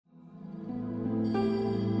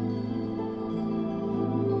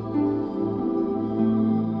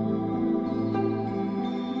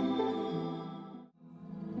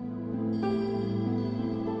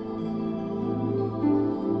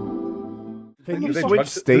Can you switch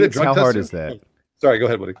states? How hard is that? Sorry, go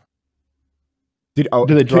ahead, Woody. Do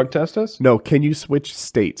they drug test us? No, can you switch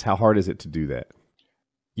states? How hard is it to do that?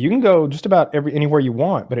 You can go just about anywhere you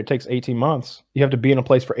want, but it takes 18 months. You have to be in a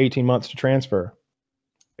place for 18 months to transfer.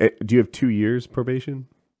 Do you have 2 years probation?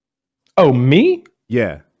 Oh, me?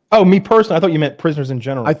 Yeah. Oh, me personally? I thought you meant prisoners in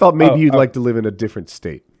general. I thought maybe you'd like to live in a different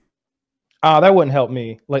state. That wouldn't help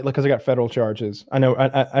me, like because I got federal charges. I know.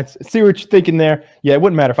 I see what you're thinking there. Yeah, it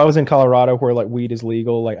wouldn't matter if I was in Colorado where like weed is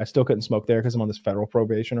legal. Like I still couldn't smoke there because I'm on this federal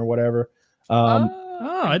probation or whatever.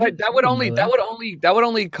 That would only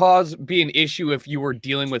be an issue if you were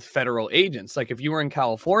dealing with federal agents. Like if you were in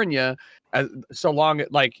California, so long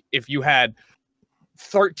like if you had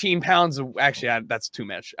 13 pounds of that's too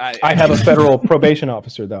much. I have a federal probation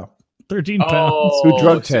officer though. 13 pounds. Who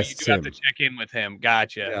drug tests you do have to check in with him.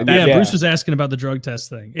 Gotcha. Yeah, Bruce was asking about the drug test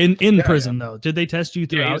thing. In prison, though. Did they test you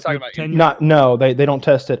throughout your tenure? No, they don't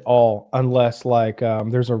test at all unless like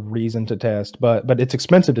there's a reason to test. But it's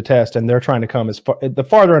expensive to test, and they're trying to come as far. The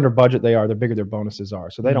farther under budget they are, the bigger their bonuses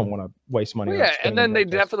are. So they don't want to waste money. Well, and then they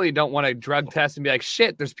definitely don't want to drug test and be like,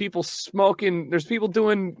 shit, there's people smoking, there's people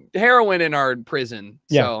doing heroin in our prison.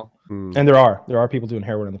 Yeah. So. And there are people doing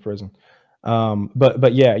heroin in the prison.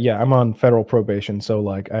 But yeah, I'm on federal probation. So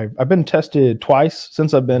like I've been tested twice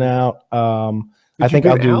since I've been out. I think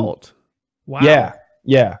I'll do. Out. Wow.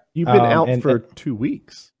 Yeah. You've been out for 2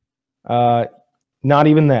 weeks. Not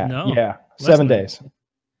even that. No. Yeah, 7 days.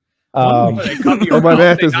 My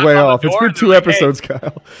math is way off. It's been 2 episodes,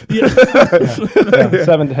 Kyle. Yeah,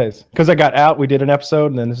 7 days. Because I got out, we did an episode,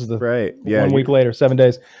 and then this is the 1 week later, 7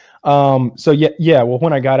 days. So yeah. Well,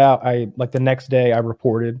 when I got out, the next day I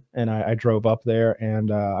reported and I drove up there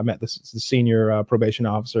and I met the senior probation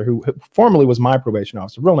officer who formerly was my probation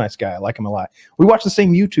officer. Real nice guy. I like him a lot. We watched the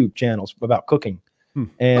same YouTube channels about cooking,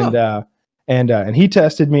 and he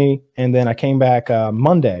tested me. And then I came back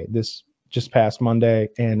Monday, this just past Monday,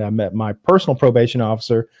 and I met my personal probation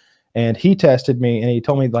officer. And he tested me, and he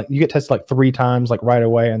told me like you get tested like 3 times like right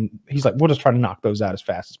away, and he's like, we'll just try to knock those out as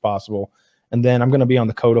fast as possible. And then I'm going to be on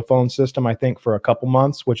the Codaphone system, I think, for a couple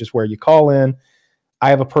months, which is where you call in. I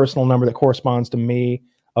have a personal number that corresponds to me.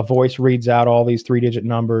 A voice reads out all these 3-digit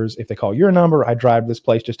numbers. If they call your number, I drive to this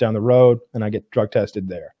place just down the road, and I get drug tested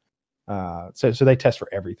there. So they test for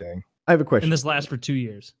everything. I have a question. And this lasts for 2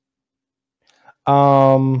 years.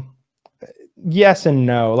 Yes and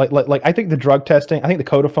no. Like I think the drug testing, I think the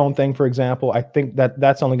Codaphone thing, for example, I think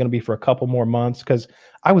that's only going to be for a couple more months because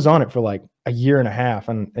I was on it for like a year and a half,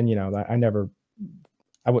 and you know I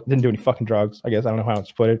didn't do any fucking drugs. I guess I don't know how else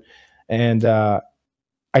to put it, and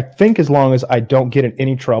I think as long as I don't get in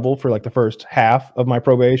any trouble for like the first half of my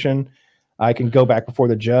probation, I can go back before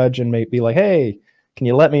the judge and maybe be like, hey, can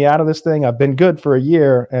you let me out of this thing? I've been good for a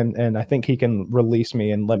year, and I think he can release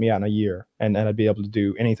me and let me out in a year, and I'd be able to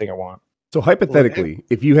do anything I want. So hypothetically,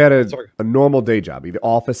 if you had a normal day job, either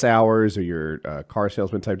office hours or your car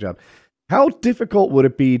salesman type job, how difficult would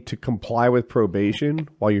it be to comply with probation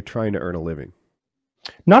while you're trying to earn a living?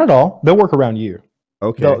 Not at all. They'll work around you.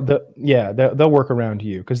 Okay. They'll work around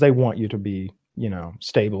you because they want you to be,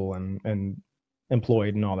 stable and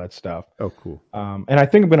employed and all that stuff. Oh, cool. And I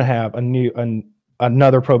think I'm going to have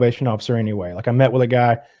another probation officer anyway. Like I met with a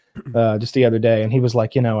guy just the other day, and he was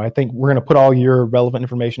like, I think we're going to put all your relevant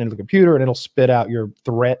information into the computer, and it'll spit out your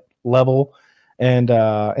threat level. And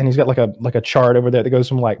he's got like a chart over there that goes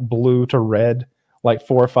from like blue to red, like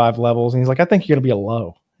 4 or 5 levels. And he's like, I think you're going to be a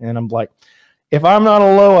low. And I'm like, if I'm not a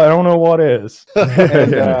low, I don't know what is.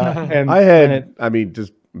 And I had,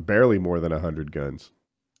 just barely more than 100 guns.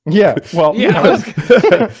 Yeah. Well,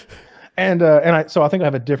 so I think I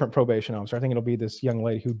have a different probation officer. I think it'll be this young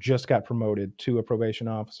lady who just got promoted to a probation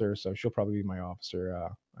officer. So she'll probably be my officer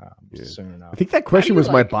soon enough. I think that question was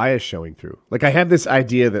my bias showing through. Like I have this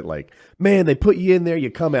idea that like, man, they put you in there, you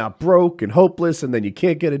come out broke and hopeless, and then you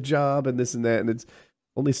can't get a job and this and that. And it's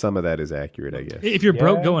only some of that is accurate, I guess. If you're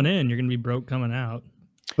broke going in, you're going to be broke coming out.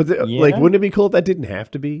 But like, wouldn't it be cool if that didn't have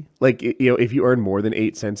to be? Like, if you earn more than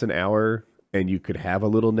 8 cents an hour and you could have a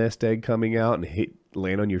little nest egg coming out and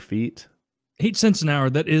land on your feet. 8 cents an hour,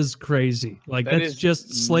 that is crazy. Like that's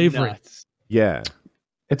just slavery. Nuts. Yeah.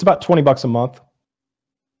 It's about $20 a month.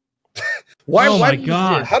 Why? Oh my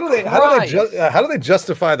God! How do they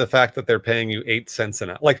justify the fact that they're paying you 8 cents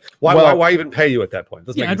an hour? Like, why even pay you at that point?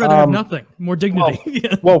 I'd rather have nothing, more dignity.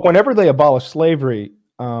 Well, whenever they abolish slavery,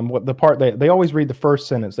 they always read the first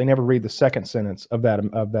sentence. They never read the second sentence of that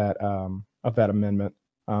amendment.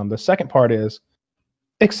 The second part is,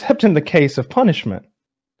 except in the case of punishment.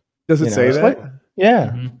 Does it say that?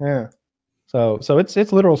 Yeah, yeah. So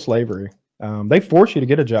it's literal slavery. They force you to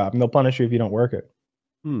get a job, and they'll punish you if you don't work it.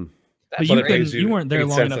 But you weren't there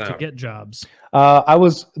long enough to get jobs.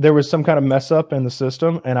 There was some kind of mess up in the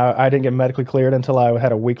system, and I didn't get medically cleared until I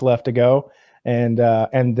had a week left to go. And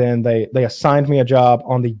then they assigned me a job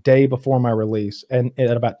on the day before my release, and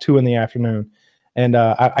at about 2 p.m. And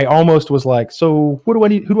I almost was like, so what do I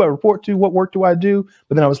need? Who do I report to? What work do I do?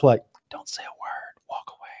 But then I was like, don't say a word,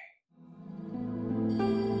 walk away.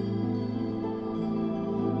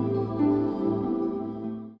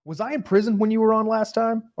 Was I in prison when you were on last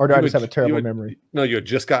time, or do I just have a terrible memory? No, you had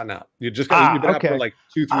just gotten out. You'd been out for like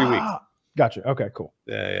 2-3 weeks. Gotcha. Okay, cool.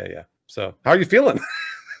 Yeah. So how are you feeling?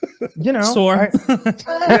 Sore.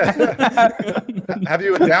 Have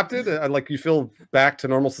you adapted? Like you feel back to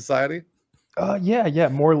normal society? Yeah,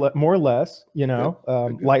 more or less.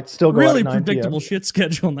 Good. Lights still go really out at 9 predictable shit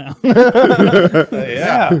schedule now.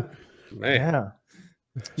 Yeah. Man.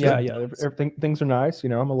 Yeah. Everything, things are nice.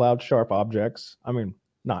 I'm allowed sharp objects. I mean,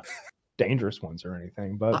 not dangerous ones or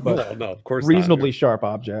anything, but no, of course reasonably not. Sharp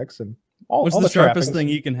objects. And what's all the sharpest thing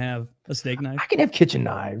you can have? A steak knife? I can have kitchen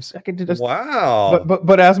knives. I can do this. Wow.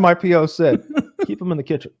 But as my PO said, keep them in the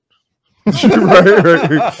kitchen.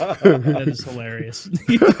 That is hilarious.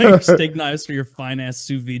 You got steak knives for your fine ass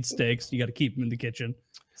sous vide steaks. You got to keep them in the kitchen,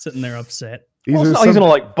 sitting there upset. He's gonna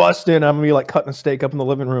like bust in. I'm gonna be like cutting a steak up in the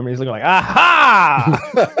living room. And he's looking like, aha!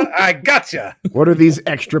 I gotcha. What are these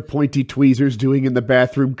extra pointy tweezers doing in the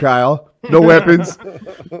bathroom, Kyle? No weapons.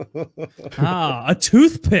 A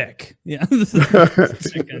toothpick. Yeah,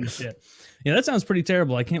 that kind of shit. Yeah, that sounds pretty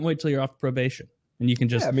terrible. I can't wait till you're off probation and you can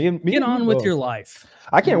just get on with your life.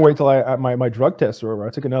 I can't wait till my drug tests are over.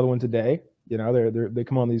 I took another one today. They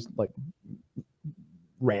come on these like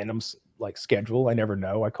random like schedule. I never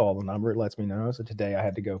know. I call the number, it lets me know. So today I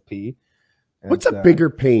had to go pee. What's a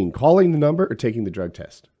bigger pain, calling the number or taking the drug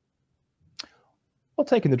test? Well,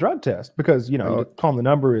 taking the drug test, because calling the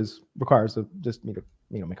number requires just me to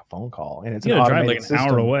make a phone call, and it's you an drive automated like an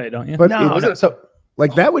hour away, don't you? But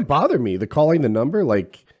that would bother me. The calling the number,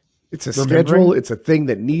 like it's a schedule, it's a thing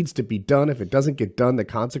that needs to be done. If it doesn't get done, the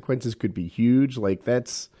consequences could be huge. Like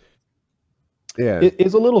that's. Yeah, it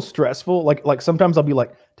is a little stressful. Like sometimes I'll be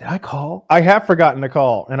like, did I call? I have forgotten to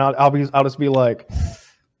call, and I'll just be like,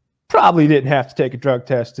 probably didn't have to take a drug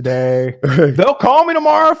test today. They'll call me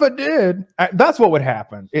tomorrow if I did. That's what would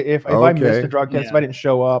happen if I missed a drug test, if I didn't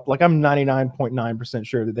show up. Like I'm 99.9%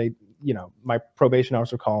 sure that they, my probation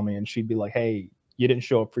officer would call me and she'd be like, hey, you didn't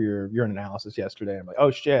show up for your urine analysis yesterday. I'm like, oh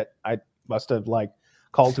shit, I must have like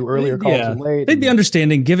called too early or called too late. They'd be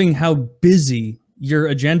understanding, given how busy your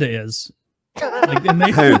agenda is. Like, and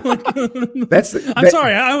I'm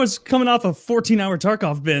sorry, I was coming off a 14-hour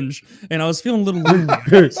Tarkov binge and I was feeling a little weird.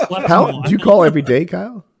 How do you call every day,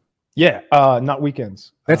 Kyle? Yeah, not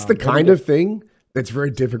weekends. That's the kind of thing that's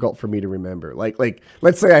very difficult for me to remember. Like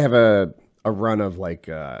let's say I have a run of like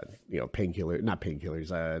painkillers, not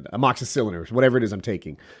painkillers, amoxicillin, whatever it is I'm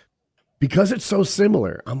taking. Because it's so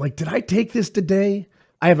similar, I'm like, did I take this today?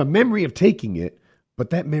 I have a memory of taking it,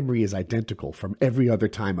 but that memory is identical from every other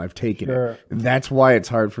time I've taken it. And that's why it's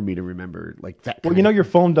hard for me to remember like that. Well, your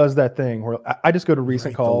phone does that thing where I just go to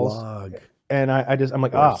recent calls and I'm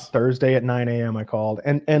like, Thursday at 9 a.m. I called.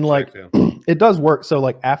 And like, it does work. So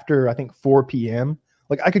like after, I think 4 p.m.,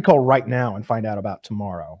 like I could call right now and find out about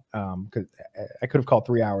tomorrow. Cause I could have called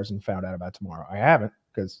 3 hours and found out about tomorrow. I haven't,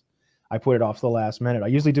 because I put it off to the last minute. I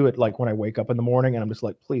usually do it like when I wake up in the morning and I'm just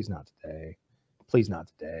like, please not today. Please not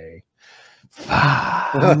today.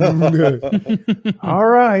 All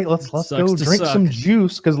right, let's go drink some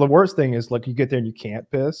juice, because the worst thing is like you get there and you can't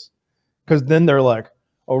piss, because then they're like,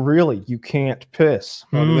 oh really, you can't piss.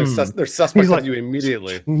 They're suspect of you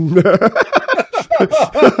immediately.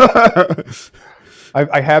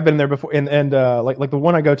 I have been there before, and like the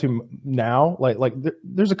one I go to now, like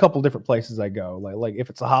there's a couple different places I go. Like if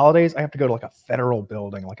it's the holidays, I have to go to like a federal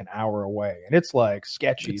building like an hour away, and it's like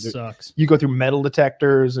sketchy. It sucks. You go through metal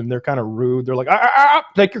detectors, and they're kind of rude. They're like,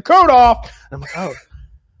 take your coat off. And I'm like, oh,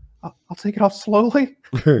 I'll take it off slowly.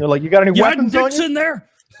 They're like, you got any weapons on you? In there?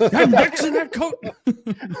 Have dicks in that coat.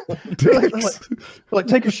 like,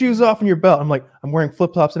 take your shoes off and your belt. I'm like, I'm wearing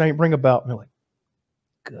flip flops and I didn't bring a belt. And they're like,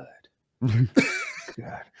 good.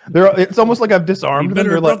 God. It's almost like I've disarmed them.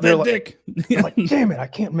 They're like, damn it, I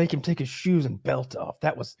can't make him take his shoes and belt off.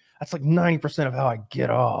 That's like 90% of how I get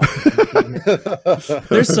off.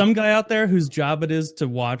 There's some guy out there whose job it is to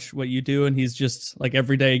watch what you do, and he's just like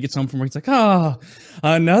every day he gets home from work, he's like,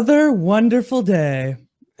 another wonderful day.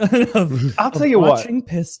 I'll tell you what. Watching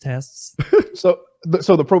piss tests. So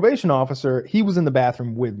the probation officer, he was in the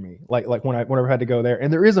bathroom with me, like whenever I had to go there,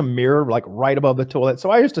 and there is a mirror like right above the toilet. So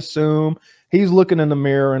I just assume he's looking in the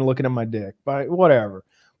mirror and looking at my dick, but whatever.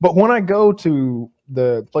 But when I go to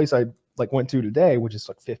the place I like went to today, which is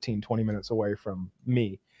like 15, 20 minutes away from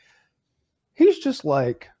me. He's just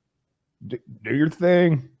like, do your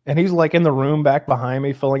thing. And he's like in the room back behind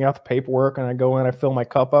me filling out the paperwork, and I go in, I fill my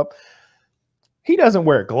cup up. He doesn't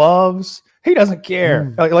wear gloves. He doesn't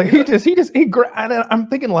care. I'm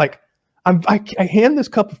thinking like, I hand this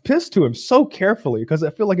cup of piss to him so carefully because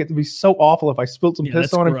I feel like it'd be so awful if I spilled some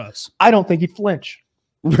piss on him. Gross. I don't think he'd flinch.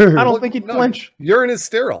 I don't think he'd flinch. Urine is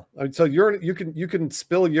sterile. I mean, so urine, you can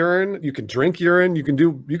spill urine, you can drink urine, you can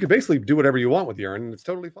basically do whatever you want with urine, and it's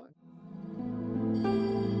totally fine.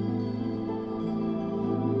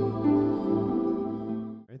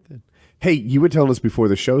 Right then. Hey, you were telling us before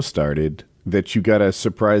the show started that you got a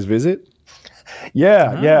surprise visit?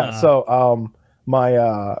 Yeah. So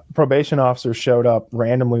my probation officer showed up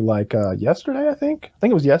randomly like yesterday, I think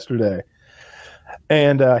it was yesterday.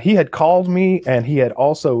 And he had called me, and he had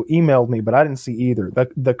also emailed me, but I didn't see either.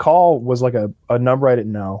 The call was like a number I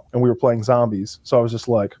didn't know, and we were playing zombies. So I was just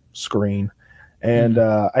like, screen. And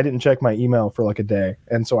I didn't check my email for like a day,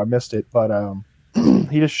 and so I missed it. But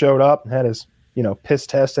he just showed up and had his, piss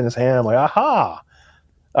test in his hand. I'm like, aha!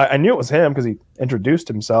 I knew it was him because he introduced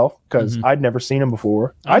himself, because I'd never seen him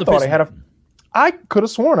before. I thought I could have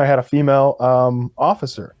sworn I had a female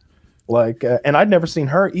officer, and I'd never seen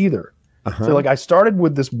her either. So I started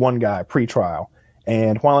with this one guy pre-trial,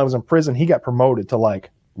 and while I was in prison, he got promoted to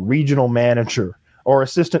like regional manager or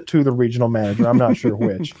assistant to the regional manager. I'm not sure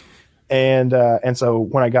which. And so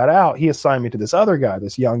when I got out, he assigned me to this other guy,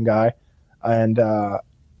 this young guy, and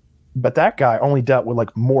but that guy only dealt with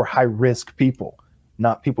like more high risk people,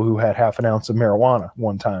 not people who had half an ounce of marijuana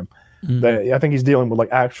one time. I think he's dealing with like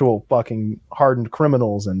actual fucking hardened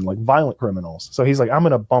criminals and like violent criminals. So he's like, I'm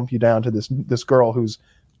gonna bump you down to this girl who's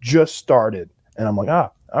just started. And I'm like,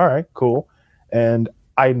 all right, cool. And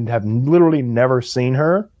I have literally never seen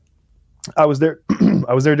her. I was there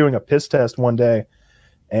doing a piss test one day,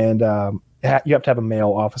 and you have to have a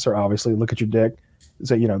male officer obviously look at your dick.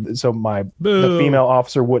 So the female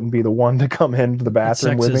officer wouldn't be the one to come into the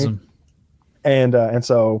bathroom with me. And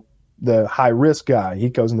so the high risk guy, he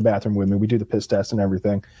goes in the bathroom with me. We do the piss test and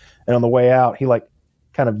everything. And on the way out, he like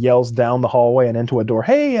kind of yells down the hallway and into a door,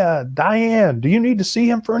 "Hey, Diane, do you need to see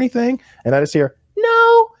him for anything?" And I just hear,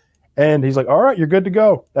 "No." And he's like, "All right, you're good to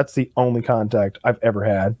go." That's the only contact I've ever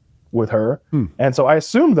had with her. And so I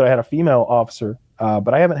assumed that I had a female officer,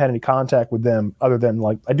 but I haven't had any contact with them other than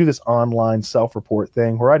like I do this online self-report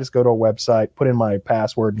thing where I just go to a website, put in my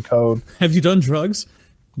password and code. Have you done drugs?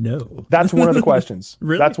 No. That's one of the questions.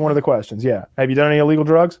 Really? That's one of the questions. Yeah. Have you done any illegal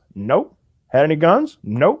drugs? Nope. Had any guns?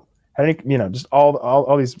 Nope. Had any, just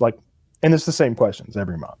all these like, and it's the same questions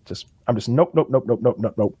every month. I'm just nope.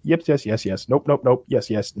 Yep, yes. Nope.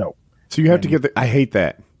 Yes, no. So you have to get I hate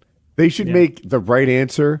that. They should make the right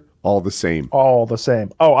answer all the same. All the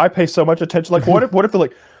same. Oh, I pay so much attention. Like, what if they're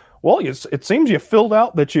like, well, it seems you filled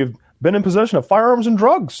out that you've been in possession of firearms and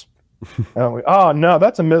drugs. And I'm like, oh no,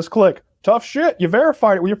 that's a misclick. Tough shit. You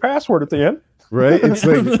verified it with your password at the end. Right? It's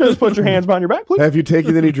like, just put your hands behind your back, please. Have you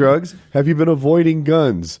taken any drugs? Have you been avoiding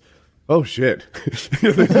guns? Oh shit.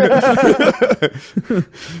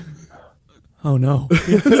 Oh no.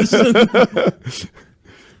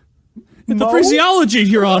 It's the phraseology,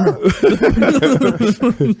 Your Honor.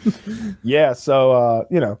 Yeah, so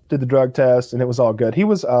did the drug test and it was all good. He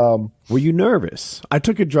was Were you nervous? I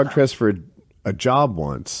took a drug test for a job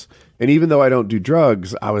once, and even though I don't do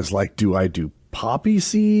drugs, I was like, do I do poppy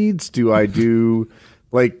seeds? Do I do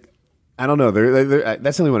like I don't know.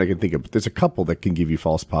 That's the only one I can think of. There's a couple that can give you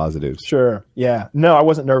false positives. Sure. Yeah. No, I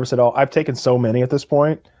wasn't nervous at all. I've taken so many at this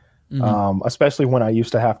point, especially when I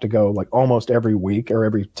used to have to go like almost every week or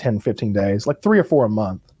every 10, 15 days, like 3 or 4 a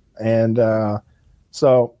month. And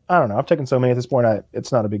so I don't know. I've taken so many at this point.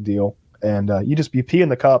 It's not a big deal. And you pee in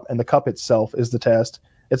the cup, and the cup itself is the test.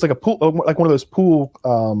 It's like a pool, like one of those pool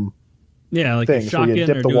like things where you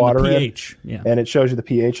dip the water in, and it shows you the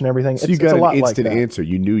pH and everything. So you got an instant answer.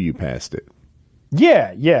 You knew you passed it.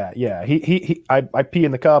 Yeah. I pee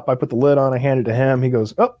in the cup. I put the lid on. I hand it to him. He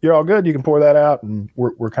goes, "Oh, you're all good. You can pour that out," and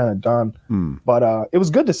we're kind of done. But it was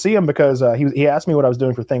good to see him because he asked me what I was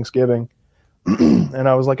doing for Thanksgiving, and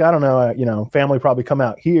I was like, I don't know. Family probably come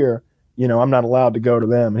out here. I'm not allowed to go to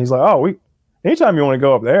them. And he's like, "Oh, anytime you want to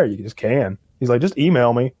go up there, you just can." He's like, "Just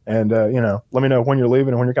email me and, let me know when you're leaving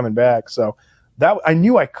and when you're coming back." So that I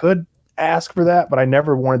knew I could ask for that, but I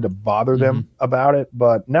never wanted to bother them about it.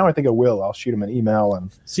 But now I think I will. I'll shoot them an email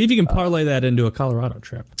and see if you can parlay that into a Colorado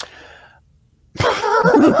trip.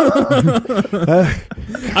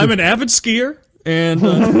 I'm an avid skier and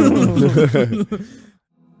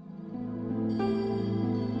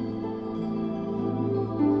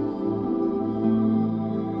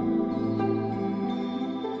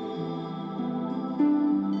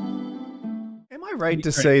right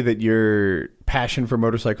to say that your passion for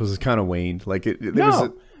motorcycles is kind of waned? Like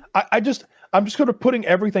I'm just sort of putting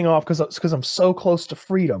everything off because I'm so close to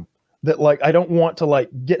freedom that like I don't want to like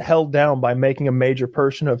get held down by making a major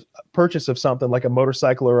purchase of something like a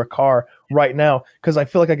motorcycle or a car right now, because I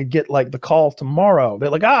feel like I could get like the call tomorrow. They're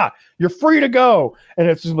like, you're free to go, and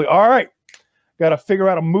it's just like, all right, got to figure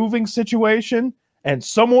out a moving situation and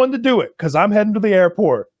someone to do it because I'm heading to the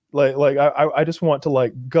airport. I just want to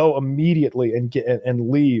like go immediately and get and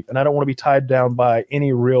leave, and I don't want to be tied down by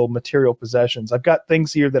any real material possessions. I've got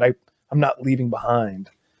things here that I'm not leaving behind.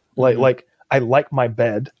 Like I like my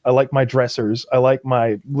bed, I like my dressers, I like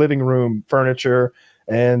my living room furniture,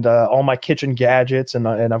 and all my kitchen gadgets, and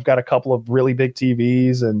I've got a couple of really big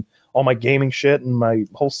TVs and all my gaming shit and my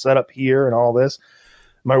whole setup here and all this,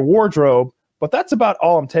 my wardrobe. But that's about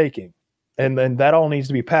all I'm taking. And then that all needs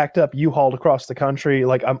to be packed up, U-hauled across the country.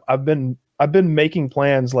 Like I've been making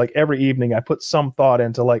plans. Like every evening, I put some thought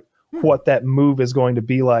into like what that move is going to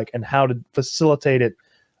be like and how to facilitate it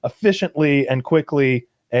efficiently and quickly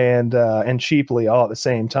and cheaply all at the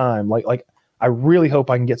same time. Like I really hope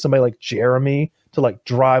I can get somebody like Jeremy to like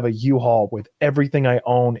drive a U-Haul with everything I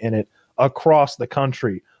own in it across the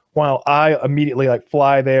country, while I immediately like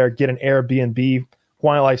fly there, get an Airbnb,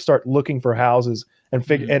 while I start looking for houses and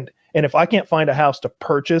figure and if I can't find a house to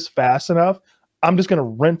purchase fast enough, I'm just going to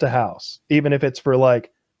rent a house, even if it's for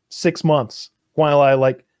like 6 months, while I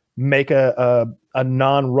like make a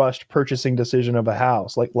non-rushed purchasing decision of a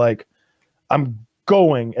house. Like I'm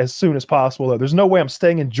going as soon as possible. Though. There's no way I'm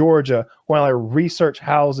staying in Georgia while I research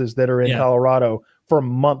houses that are in Colorado for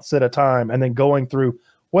months at a time, and then going through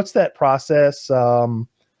what's that process?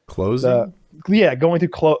 Closing. Going through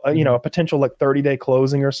a potential like 30-day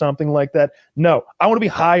closing or something like that. No, I want to be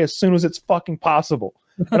high as soon as it's fucking possible,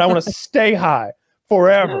 and I want to stay high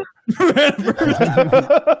forever.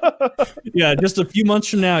 Yeah, just a few months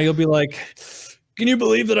from now, you'll be like, "Can you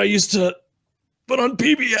believe that I used to put on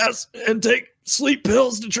PBS and take sleep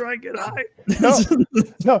pills to try and get high?"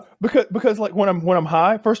 No, because like when I'm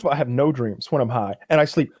high, first of all, I have no dreams when I'm high, and I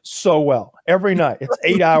sleep so well every night. It's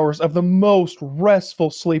 8 hours of the most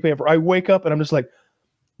restful sleep ever. I wake up and I'm just like,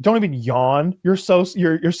 don't even yawn. You're so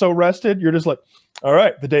rested. You're just like, all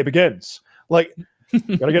right, the day begins. Like,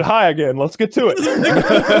 gotta get high again. Let's get to it.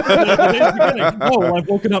 Oh, I've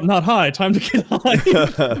woken up not high. Time to get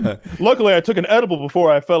high. Luckily, I took an edible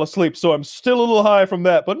before I fell asleep, so I'm still a little high from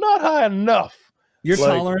that, but not high enough. Your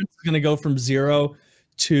tolerance is going to go from 0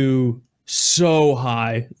 to so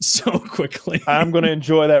high so quickly. I'm going to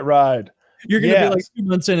enjoy that ride. You're going to be like 2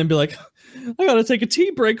 months in and be like, I got to take a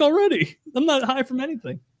tea break already. I'm not high from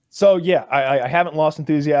anything. So yeah, I haven't lost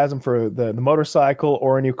enthusiasm for the motorcycle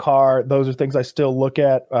or a new car. Those are things I still look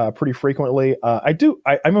at pretty frequently. I'm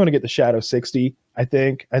going to get the Shadow 60. I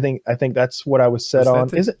think that's what I was set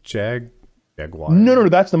on. Is it Jaguar? No,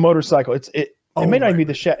 that's the motorcycle. It may not be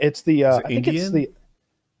the Shadow. It's the I think Indian? it's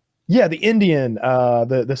the Indian,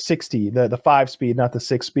 the 60, the 5-speed, not the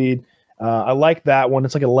 6-speed. I like that one.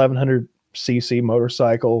 It's like 1100cc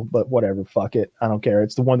motorcycle, but whatever, fuck it. I don't care.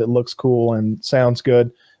 It's the one that looks cool and sounds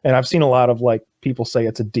good. And I've seen a lot of like people say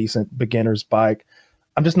it's a decent beginner's bike.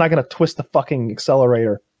 I'm just not going to twist the fucking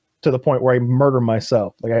accelerator to the point where I murder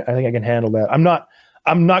myself. Like I think I can handle that. I'm not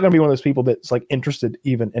going to be one of those people that's like interested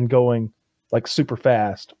even in going like super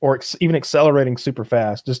fast or even accelerating super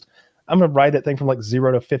fast. Just I'm going to ride that thing from like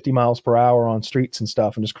 0 to 50 miles per hour on streets and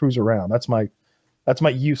stuff and just cruise around. That's my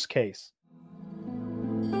use case.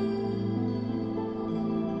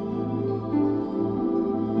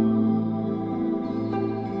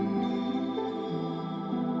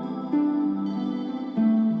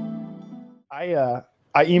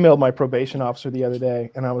 I emailed my probation officer the other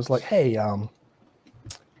day, and I was like, "Hey,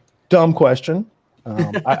 dumb question.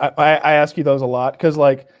 I ask you those a lot because,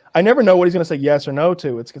 like, I never know what he's going to say yes or no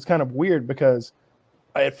to. It's kind of weird because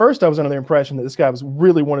at first I was under the impression that this guy was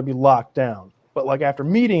really want to be locked down, but like after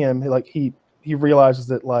meeting him, like he realizes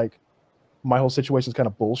that like my whole situation is kind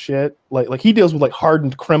of bullshit. Like he deals with like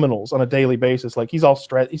hardened criminals on a daily basis. Like he's all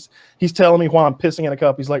stressed. He's telling me while I'm pissing in a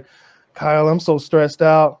cup, he's like, "Kyle, I'm so stressed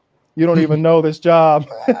out. You don't even know this job."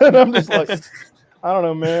 And I'm just like, I don't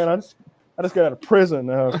know, man. I just got out of prison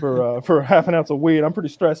for half an ounce of weed. I'm pretty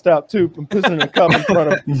stressed out too. I'm pissing in a cup in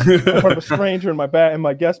front of a stranger in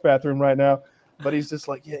my guest bathroom right now. But he's just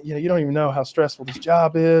like, yeah, you don't even know how stressful this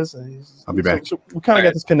job is. And I'll be back. So we kind of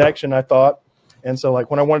got this connection, I thought. And so like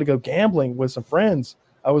when I wanted to go gambling with some friends,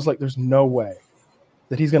 I was like, there's no way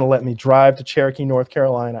that he's going to let me drive to Cherokee, North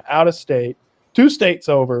Carolina, out of state, 2 states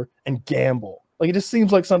over, and gamble. Like, it just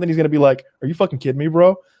seems like something he's going to be like, are you fucking kidding me,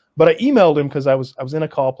 bro? But I emailed him because I was in a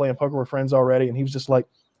call playing poker with friends already, and he was just like,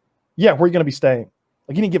 yeah, where are you going to be staying?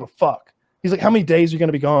 Like, he didn't give a fuck. He's like, how many days are you going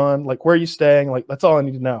to be gone? Like, where are you staying? Like, that's all I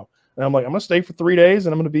need to know. And I'm like, I'm going to stay for 3 days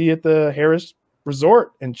and I'm going to be at the Harris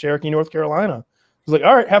Resort in Cherokee, North Carolina. He's like,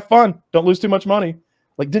 all right, have fun. Don't lose too much money.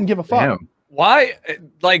 Like, didn't give a fuck. Damn. Why?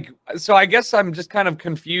 Like, so I guess I'm just kind of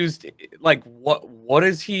confused. Like, what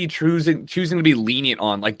is he choosing to be lenient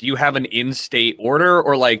on? Like, do you have an in-state order,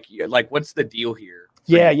 or like what's the deal here?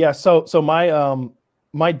 Yeah. So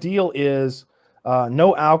my deal is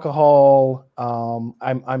no alcohol.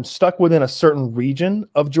 I'm stuck within a certain region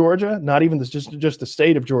of Georgia, not even just the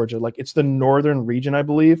state of Georgia. Like, it's the northern region, I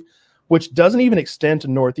believe, which doesn't even extend to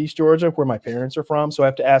Northeast Georgia, where my parents are from. So I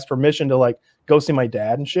have to ask permission to like go see my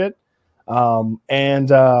dad and shit. And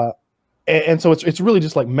so it's really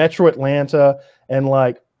just like Metro Atlanta and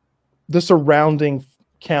like the surrounding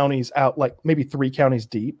counties out, like maybe 3 counties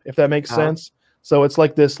deep, if that makes sense. So it's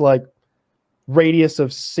like this like radius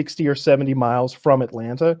of 60 or 70 miles from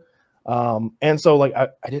Atlanta. And so like I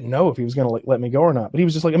didn't know if he was gonna like let me go or not, but he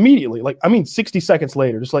was just like immediately, like, I mean 60 seconds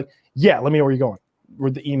later, just like, yeah, let me know where you're going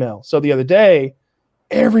with the email. So the other day,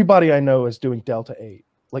 everybody I know is doing Delta 8.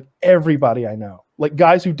 Like, everybody I know, like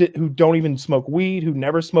guys who don't even smoke weed, who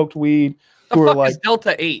never smoked weed, who are like,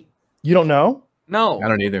 Delta 8? You don't know? No, I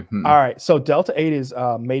don't either. All right, so Delta 8 is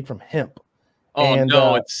made from hemp. Oh, and,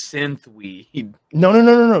 no, it's synth weed.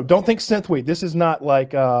 No. Don't think synth weed. This is not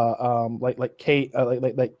like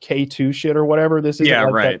K2 shit or whatever. This is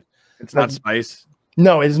like right. That, it's not spice.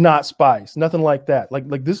 No, it's not spice. Nothing like that.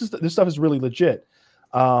 Like this stuff is really legit.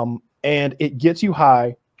 And it gets you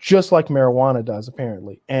high just like marijuana does,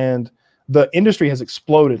 apparently. And the industry has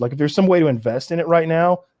exploded. Like, if there's some way to invest in it right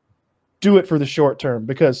now, do it for the short term,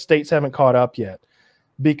 because states haven't caught up yet.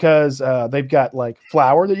 Because they've got like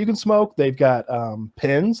flower that you can smoke, they've got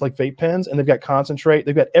pens, like vape pens, and they've got concentrate.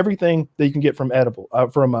 They've got everything that you can get from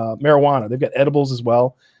marijuana. They've got edibles as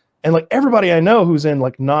well. And like everybody I know who's in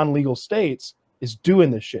like non-legal states is doing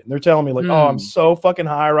this shit. And they're telling me like, oh, I'm so fucking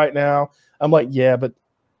high right now. I'm like, yeah, but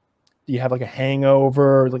do you have like a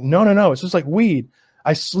hangover? Like, no. It's just like weed.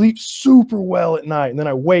 I sleep super well at night, and then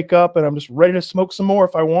I wake up and I'm just ready to smoke some more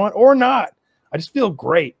if I want or not. I just feel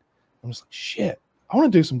great. I'm just like, shit, I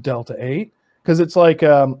want to do some Delta 8, because it's like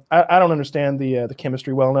I don't understand the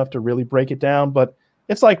chemistry well enough to really break it down, but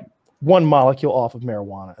it's like one molecule off of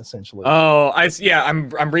marijuana, essentially. Oh,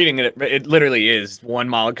 I'm reading it. It literally is one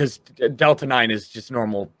molecule, because Delta 9 is just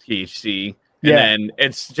normal THC. And then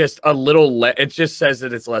it's just a little it just says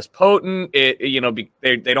that it's less potent.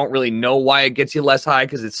 They don't really know why it gets you less high,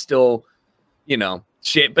 because it's still,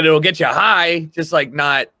 shit, but it'll get you high, just like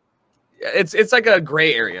not. It's like a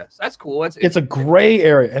gray area. So that's cool. It's a gray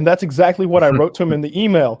area, and that's exactly what I wrote to him in the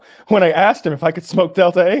email when I asked him if I could smoke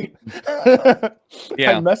Delta 8.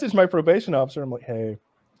 Yeah. I messaged my probation officer. I'm like, hey,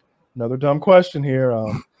 another dumb question here.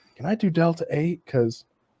 Can I do Delta 8? Because,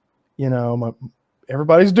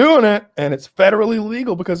 everybody's doing it, and it's federally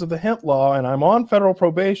legal because of the hemp law, and I'm on federal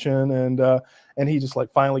probation. And he just like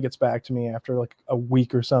finally gets back to me after like a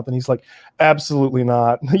week or something. He's like, absolutely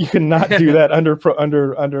not. You cannot do that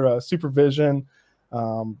under supervision.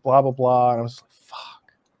 Blah blah blah. And I was like,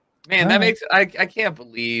 fuck. Man, that makes I can't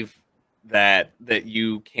believe that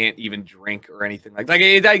you can't even drink or anything like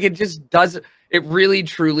it just doesn't. It really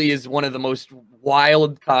truly is one of the most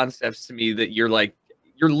wild concepts to me, that you're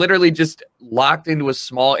literally just locked into a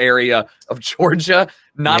small area of Georgia,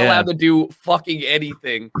 not allowed to do fucking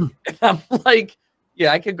anything. And I'm like,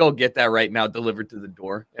 yeah, I could go get that right now delivered to the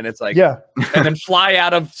door. And it's like, yeah, and then fly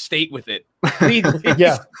out of state with it.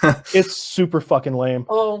 Yeah, it's super fucking lame.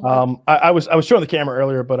 I was showing the camera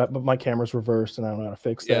earlier, but my camera's reversed and I don't know how to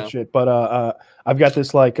fix that shit. But I've got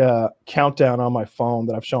this like countdown on my phone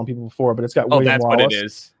that I've shown people before, but it's got William Wallace. What it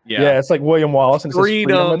is. Yeah, it's like William Wallace, and it says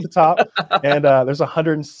freedom at the top. And there's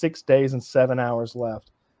 106 days and 7 hours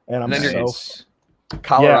left. And I'm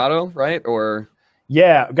Colorado, right? Or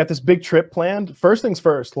I've got this big trip planned. First things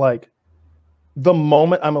first, like the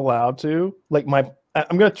moment I'm allowed to, like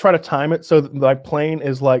I'm going to try to time it so that my plane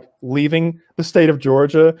is like leaving the state of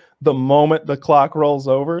Georgia the moment the clock rolls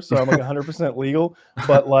over. So I'm like 100% legal.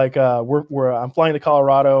 But like I'm flying to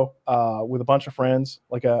Colorado with a bunch of friends.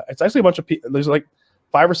 Like it's actually a bunch of there's like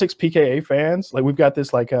 5 or 6 PKA fans. Like we've got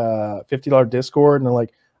this like $50 Discord, and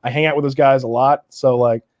like I hang out with those guys a lot. So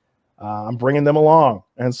like I'm bringing them along,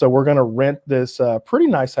 and so we're gonna rent this pretty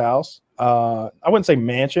nice house. I wouldn't say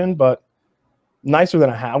mansion, but nicer than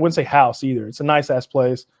a house. I wouldn't say house either. It's a nice ass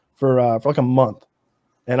place for like a month,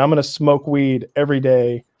 and I'm gonna smoke weed every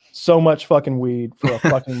day. So much fucking weed for a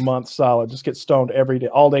fucking month solid. Just get stoned every day,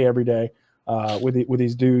 all day, every day, with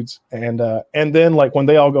these dudes. And then like when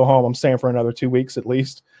they all go home, I'm staying for another 2 weeks at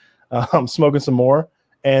least. I'm smoking some more,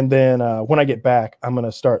 And then when I get back, I'm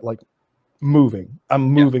gonna start like moving. I'm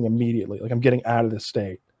moving immediately. Like I'm getting out of this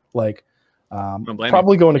state. Like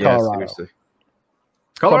probably going to Colorado. Seriously.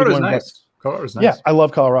 Colorado's nice. Colorado's nice. Yeah, I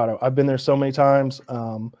love Colorado. I've been there so many times.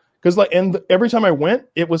 Because every time I went,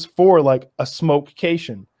 it was for like a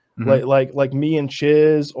smokecation. Like me and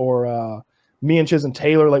Chiz or me and Chiz and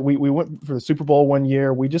Taylor. Like we went for the Super Bowl one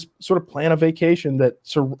year. We just sort of planned a vacation that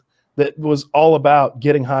was all about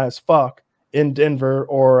getting high as fuck in Denver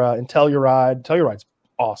or in Telluride. Telluride's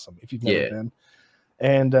awesome if you've never been.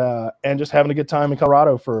 And just having a good time in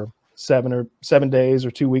Colorado for 7 days or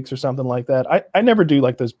 2 weeks or something like that. I never do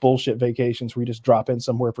like those bullshit vacations where you just drop in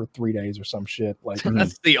somewhere for 3 days or some shit. Like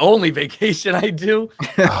that's the only vacation I do.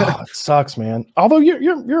 It sucks, man. Although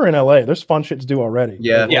you're in LA, there's fun shit to do already.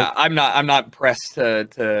 Yeah, I'm not pressed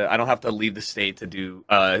to. I don't have to leave the state to do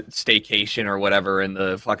staycation or whatever in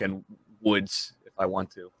the fucking woods if I want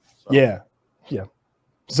to. So. Yeah.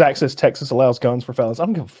 Zach says Texas allows guns for fellas. I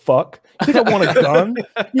don't give a fuck. You think I want a gun?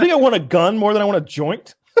 You think I want a gun more than I want a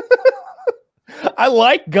joint? I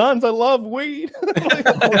like guns. I love weed.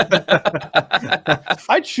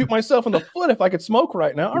 I'd shoot myself in the foot if I could smoke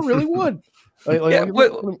right now. I really would.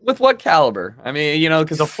 With what caliber? I mean,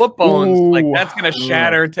 because a foot bone's that's gonna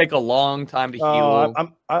shatter, take a long time to heal.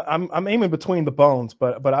 I'm aiming between the bones,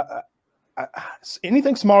 but I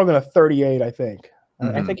anything smaller than a 38, I think.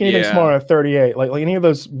 I think anything smaller than a 38, like any of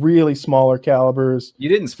those really smaller calibers. You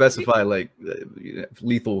didn't specify like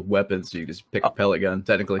lethal weapons, so you just pick a pellet gun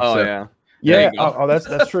technically. Yeah. Oh, that's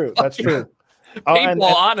true. That's true.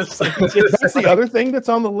 Paintball, honestly. That's the other thing that's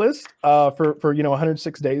on the list for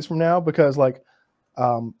 106 days from now, because like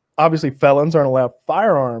obviously felons aren't allowed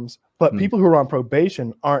firearms, but people who are on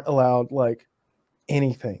probation aren't allowed like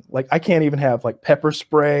anything. Like I can't even have like pepper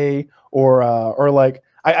spray or like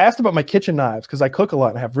I asked about my kitchen knives because I cook a lot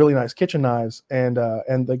and have really nice kitchen knives, and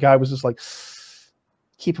the guy was just like,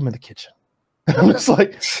 keep them in the kitchen. I'm just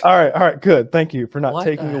like, all right, good. Thank you for not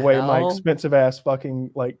taking away my expensive ass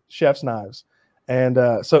fucking like chef's knives. And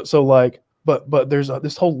so like, but there's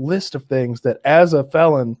this whole list of things that as a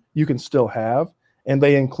felon you can still have, and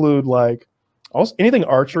they include like also anything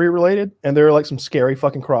archery related, and there are like some scary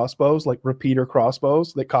fucking crossbows, like repeater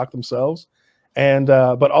crossbows that cock themselves, and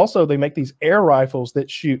but also they make these air rifles that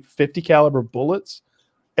shoot 50 caliber bullets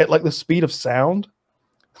at like the speed of sound.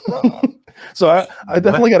 So I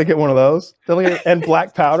definitely got to get one of those. And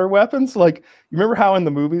black powder weapons. Like you remember how in the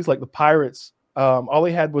movies, like the pirates, all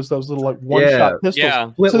they had was those little like one-shot pistols. Yeah.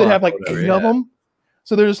 So they have like 8 of them.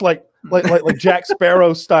 So there's like Jack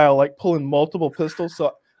Sparrow style, like pulling multiple pistols.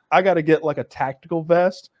 So I got to get like a tactical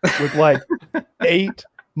vest with like 8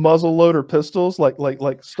 muzzle loader pistols, like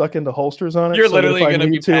stuck into holsters on it. You're so literally going to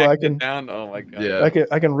be packing down. Oh my god. Yeah.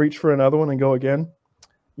 I can reach for another one and go again.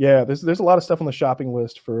 Yeah, there's a lot of stuff on the shopping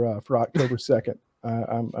list for October 2nd.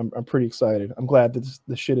 I'm pretty excited. I'm glad that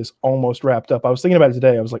this shit is almost wrapped up. I was thinking about it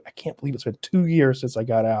today. I was like, I can't believe it's been 2 years since I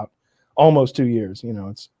got out. Almost 2 years.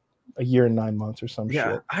 It's a year and 9 months or some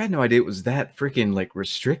shit. I had no idea it was that freaking like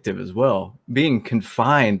restrictive as well. Being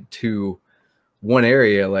confined to one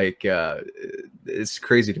area, like it's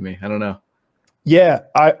crazy to me. I don't know. Yeah,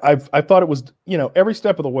 I thought it was, every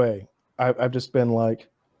step of the way. I've just been like,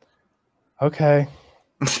 okay.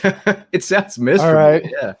 It sounds miserable. All right.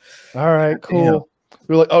 Yeah. All right, cool.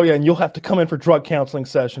 We're like, oh yeah, and you'll have to come in for drug counseling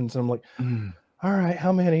sessions. And I'm like, all right,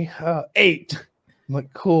 how many? 8. I'm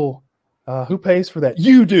like, cool. Who pays for that?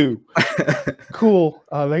 You do. Cool.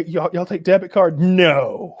 Y'all take debit card?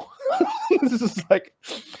 No. This is like,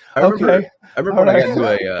 I remember when I got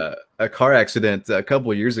into a car accident a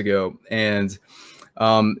couple of years ago, and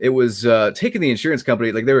it was taking the insurance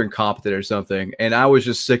company, like they were incompetent or something, and I was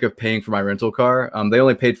just sick of paying for my rental car. They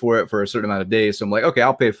only paid for it for a certain amount of days, so I'm like, okay,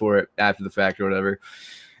 I'll pay for it after the fact or whatever.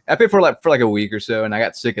 I paid for like a week or so, and I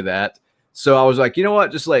got sick of that. So I was like, you know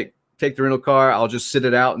what, just like take the rental car, I'll just sit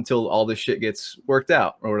it out until all this shit gets worked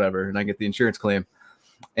out or whatever, and I get the insurance claim.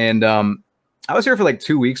 And I was here for like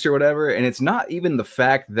 2 weeks or whatever, and it's not even the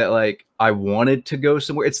fact that like I wanted to go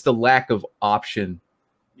somewhere, it's the lack of option.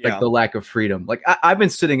 Like the lack of freedom. Like I've been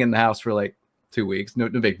sitting in the house for like 2 weeks, no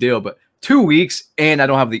big deal, but 2 weeks and I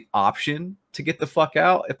don't have the option to get the fuck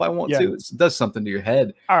out if I want to. It does something to your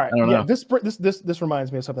head. All right. I don't know. This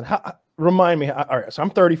reminds me of something. Remind me. All right. So I'm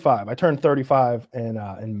 35. I turned 35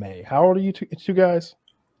 in May. How old are you two guys?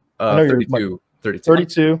 I know 32.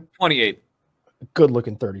 32. 28. Good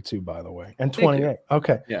looking 32, by the way. And 28.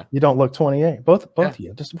 Okay. Yeah. You don't look 28. Both of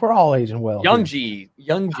you. We're all aging well. Young genes.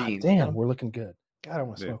 Damn, we're looking good. God, I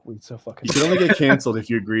want to smoke weed so fucking. You can only get canceled if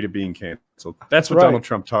you agree to being canceled. That's what Donald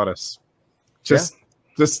Trump taught us. Just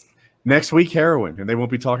Next week, heroin, and they won't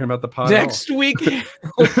be talking about the pot. Next week, you're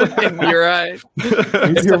right.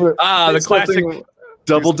 The classic.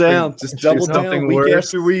 Double down, just double down week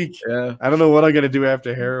after week. Yeah, I don't know what I'm gonna do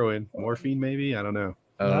after heroin. Morphine, maybe. I don't know.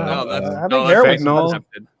 I think heroin.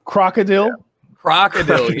 Crocodile. Yeah.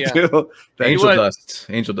 Crocodile, yeah.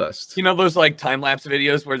 Angel dust. You know those like time lapse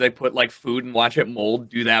videos where they put like food and watch it mold?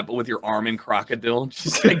 Do that, but with your arm in crocodile,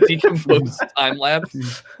 just like decompose time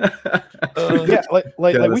lapse. Yeah, like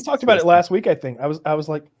we talked about it last week. I think I was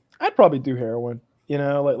like, I'd probably do heroin. You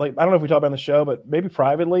know, like I don't know if we talked about it on the show, but maybe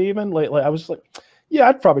privately even. Like I was just like, yeah,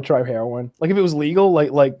 I'd probably try heroin. Like if it was legal,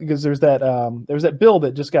 like because there's that bill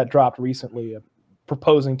that just got dropped recently,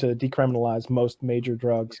 proposing to decriminalize most major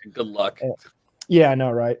drugs. Good luck. Yeah, I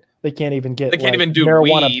know, right? They can't even get. They can't even do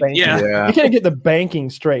marijuana weed. banking. Yeah, you can't get the banking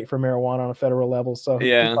straight for marijuana on a federal level. So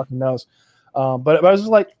yeah, who fucking knows? But I was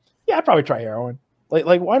just like, yeah, I'd probably try heroin.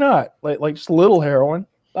 Like why not? Like just a little heroin,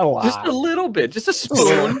 not a lot. Just a little bit, just a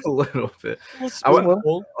spoon, a little bit. A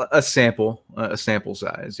sample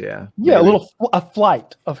size. Yeah. Yeah, a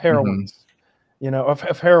flight of heroines. You know, of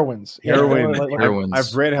heroines. Heroin.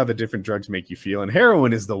 I've read how the different drugs make you feel, and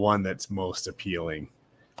heroin is the one that's most appealing.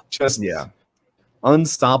 Just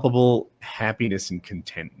unstoppable happiness and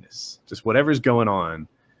contentness. Just whatever's going on.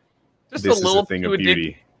 Just this a little is a thing of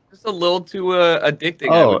beauty. Just a little too addicting.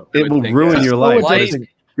 Oh, it will ruin your life. But it's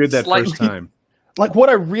good that first time. Like what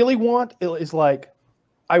I really want is like,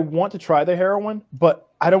 I want to try the heroin, but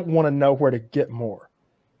I don't want to know where to get more.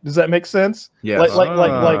 Does that make sense? Yeah.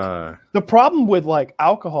 Like the problem with like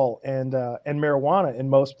alcohol and marijuana in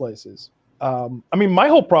most places. I mean, my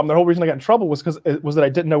whole problem, the whole reason I got in trouble was that I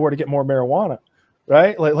didn't know where to get more marijuana,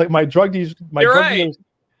 right? Like my drug dealers,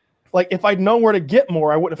 like if I'd known where to get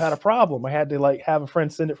more, I wouldn't have had a problem. I had to like have a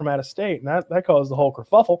friend send it from out of state, and that caused the whole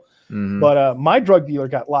kerfuffle. But my drug dealer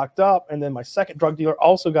got locked up, and then my second drug dealer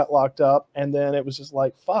also got locked up, and then it was just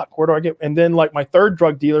like, fuck, where do I get? And then like my third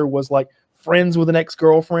drug dealer was like friends with an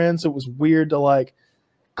ex-girlfriend, so it was weird to like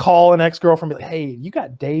call an ex-girlfriend and be like, hey, you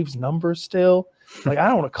got Dave's number still? Like, I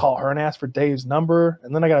don't want to call her and ask for Dave's number,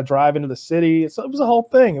 and then I got to drive into the city. So it was a whole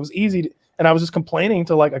thing. It was easy, and I was just complaining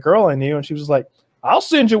to like a girl I knew, and she was just like, I'll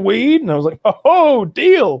send you weed. And I was like, oh,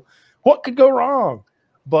 deal. What could go wrong?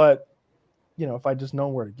 But, you know, if I just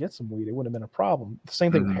known where to get some weed, it wouldn't have been a problem. The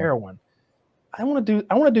same thing with heroin. I want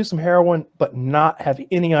to do some heroin, but not have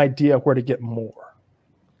any idea where to get more.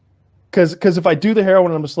 Because if I do the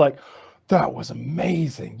heroin, I'm just like, that was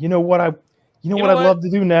amazing. You know what I'd love to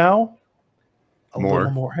do now? A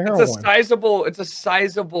little more heroin. It's a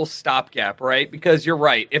sizable stopgap, right? Because you're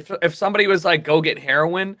right. If somebody was like, go get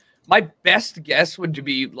heroin, my best guess would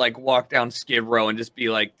be like walk down Skid Row and just be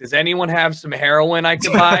like, does anyone have some heroin I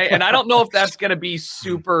can buy? And I don't know if that's gonna be I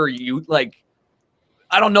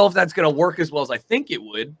don't know if that's gonna work as well as I think it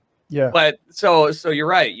would. Yeah. But so you're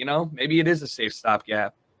right, you know, maybe it is a safe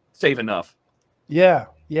stopgap. Safe enough. Yeah.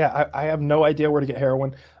 I have no idea where to get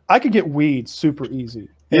heroin. I could get weed super easy.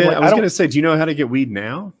 Yeah, I was gonna say, do you know how to get weed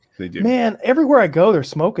now? They do. Man, everywhere I go, they're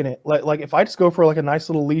smoking it. Like if I just go for like a nice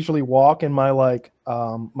little leisurely walk in my like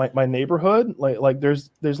my neighborhood, like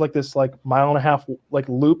there's like this like 1.5 mile like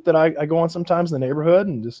loop that I go on sometimes in the neighborhood,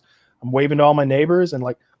 and just I'm waving to all my neighbors, and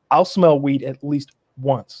like I'll smell weed at least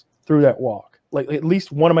once through that walk. Like at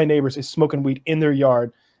least one of my neighbors is smoking weed in their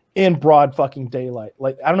yard in broad fucking daylight.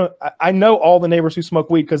 Like I don't know, I know all the neighbors who smoke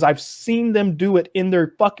weed because I've seen them do it in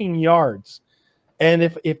their fucking yards. And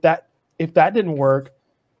if that didn't work,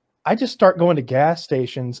 I just start going to gas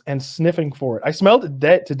stations and sniffing for it. I smelled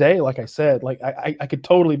it today, like I said. Like I could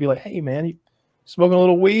totally be like, hey man, you smoking a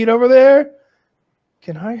little weed over there?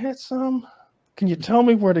 Can I hit some? Can you tell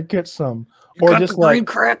me where to get some? You or got just the green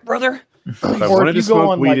crack, brother. If I wanted to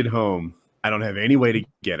smoke weed at home, I don't have any way to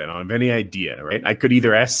get it. I don't have any idea, right? I could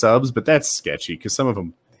either ask subs, but that's sketchy because some of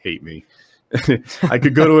them hate me. I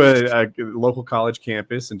could go to a local college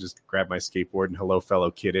campus and just grab my skateboard and hello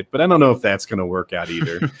fellow kid it, but I don't know if that's going to work out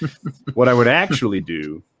either. What I would actually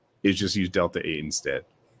do is just use Delta 8 instead,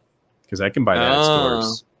 because I can buy that at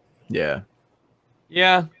stores. Yeah.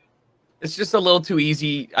 It's just a little too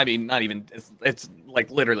easy. I mean, not even. It's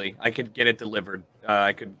like literally, I could get it delivered.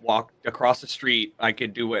 I could walk across the street. I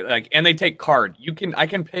could do it and they take card. I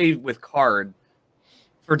can pay with card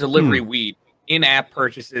for delivery weed. In-app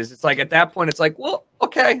purchases. It's like at that point, it's like, well,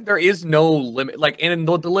 okay, there is no limit. Like, and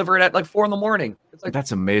they'll deliver it at like 4 a.m. It's like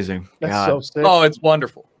that's amazing. That's so sick. Oh, it's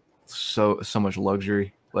wonderful. So much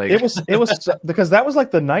luxury. Like it was because that was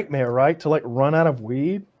like the nightmare, right? To like run out of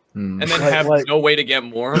weed and then have no way to get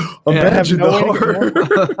more. Imagine the horror.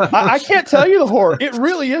 I can't tell you the horror. It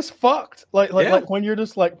really is fucked. Like when you're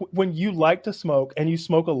just like when you like to smoke and you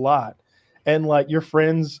smoke a lot, and like your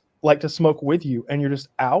friends like to smoke with you, and you're just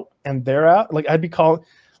out and they're out. Like I'd be calling,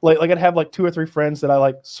 like I'd have like 2 or 3 friends that I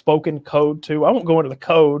like spoken code to. I won't go into the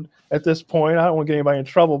code at this point. I don't want to get anybody in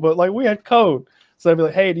trouble, but like we had code. So I'd be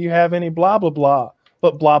like, hey, do you have any blah, blah, blah?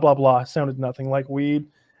 But blah, blah, blah sounded nothing like weed.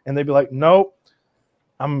 And they'd be like, nope,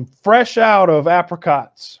 I'm fresh out of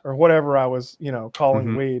apricots or whatever I was, you know,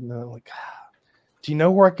 calling weed. And I'm like, do you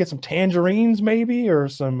know where I can get some tangerines maybe, or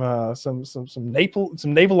some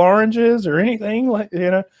navel oranges or anything, like,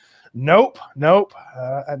 you know? Nope.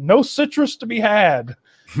 No citrus to be had.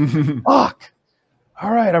 Fuck.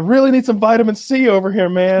 All right, I really need some vitamin C over here,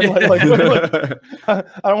 man. Like, I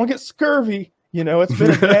don't want to get scurvy. You know, it's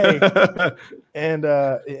been a day,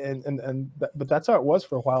 but that's how it was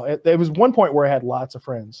for a while. It was one point where I had lots of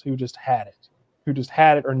friends who just had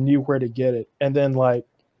it or knew where to get it, and then like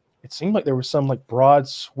it seemed like there was some like broad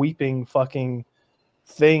sweeping fucking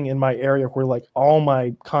thing in my area where like all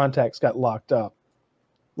my contacts got locked up,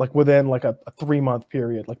 like within like a 3-month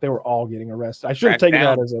period. Like they were all getting arrested. I should have taken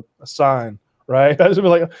that as a sign. Right, I was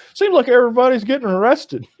like, seems like everybody's getting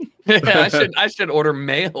arrested. Yeah, I should order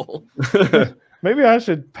mail. Maybe I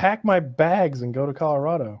should pack my bags and go to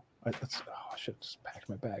Colorado. I should just pack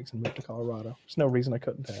my bags and move to Colorado. There's no reason I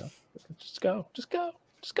couldn't have. Just go.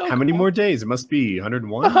 How many more days? It must be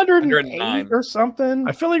 101, 108 or something.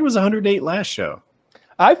 I feel like it was 108 last show.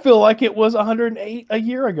 I feel like it was 108 a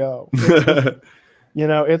year ago. You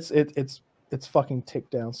know, it's fucking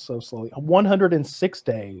ticked down so slowly. 106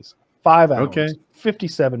 days. 5 hours,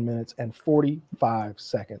 57 minutes, and 45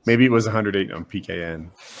 seconds. Maybe it was 108 on PKN.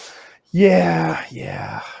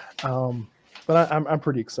 Yeah. But I'm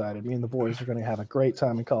pretty excited. Me and the boys are going to have a great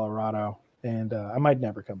time in Colorado, and I might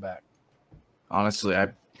never come back. Honestly, I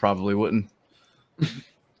probably wouldn't.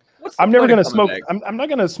 I'm never going to smoke. I'm not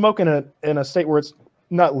going to smoke in a state where it's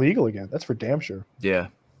not legal again. That's for damn sure. Yeah.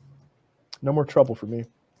 No more trouble for me.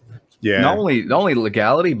 Yeah. Not only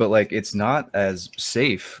legality, but like it's not as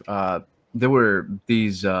safe. There were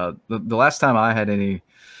these the last time I had any,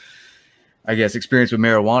 I guess, experience with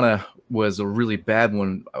marijuana was a really bad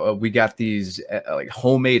one. We got these like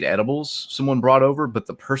homemade edibles someone brought over, but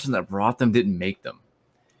the person that brought them didn't make them.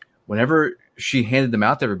 Whenever she handed them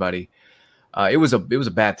out to everybody, it was a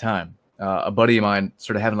bad time. A buddy of mine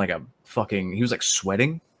started having like he was like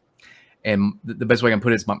sweating, and the best way I can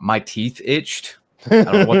put it is my teeth itched. I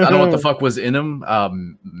don't know what the fuck was in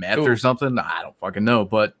them, meth or something. I don't fucking know,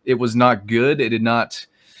 but it was not good.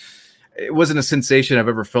 It wasn't a sensation I've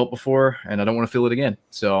ever felt before, and I don't want to feel it again.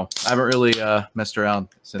 So I haven't really messed around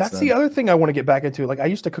since That's then. the other thing I want to get back into. Like I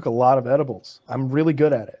used to cook a lot of edibles. I'm really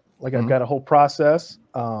good at it. Like I've got a whole process.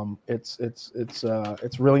 It's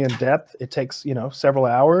really in depth. It takes, you know, several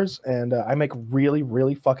hours, and I make really,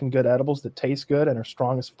 really fucking good edibles that taste good and are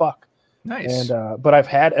strong as fuck. Nice. And but I've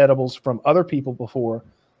had edibles from other people before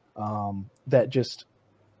that just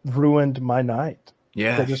ruined my night.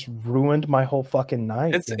 Yeah. That just ruined my whole fucking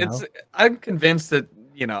night. I'm convinced that,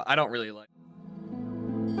 you know, I don't really like.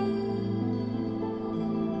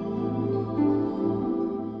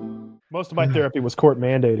 Most of my therapy was court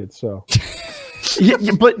mandated, so. yeah,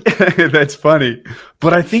 but that's funny.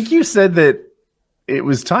 But I think you said that it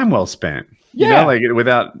was time well spent. You know, like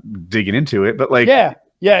without digging into it, but like yeah,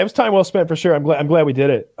 it was time well spent for sure. I'm glad we did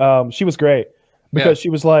it. She was great because she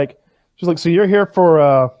was like, so you're here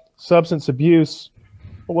for substance abuse.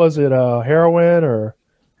 What was it? Heroin or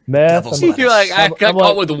meth? You're like, I got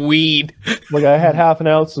caught with weed. Like I had half an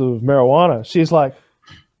ounce of marijuana. She's like,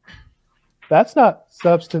 that's not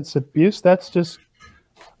substance abuse. That's just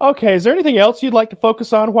okay. Is there anything else you'd like to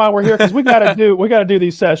focus on while we're here? Because we gotta do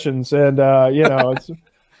these sessions, and you know,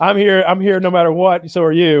 I'm here no matter what. So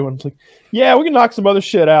are you? And it's like, yeah, we can knock some other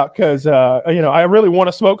shit out because you know, I really want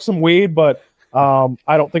to smoke some weed, but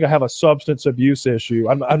I don't think I have a substance abuse issue.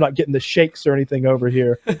 I'm not getting the shakes or anything over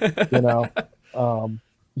here, you know. And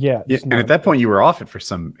at that point, you were off it for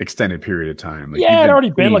some extended period of time. Like, it'd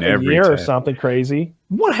already been like a year or something crazy.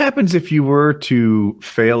 What happens if you were to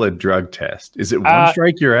fail a drug test? Is it one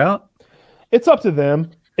strike, you're out? It's up to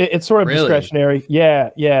them. It's sort of discretionary.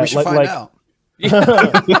 Yeah. We should find out.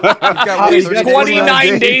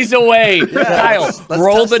 29 days away. Kyle,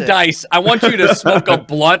 roll the dice. I want you to smoke a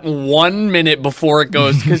blunt 1 minute before it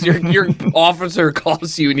goes, because your officer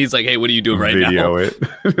calls you and he's like, "Hey, what are you doing right now?" Video it.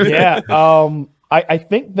 Yeah. I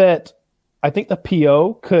think the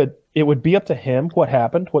PO could. It would be up to him what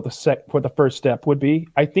happened, what the first step would be.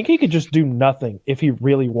 I think he could just do nothing if he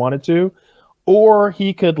really wanted to, or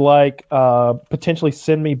he could potentially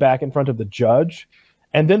send me back in front of the judge.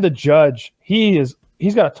 And then the judge, he's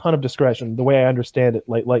got a ton of discretion, the way I understand it.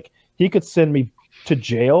 Like he could send me to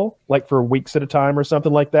jail, like for weeks at a time or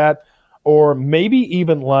something like that, or maybe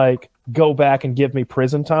even like go back and give me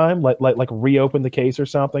prison time, like reopen the case or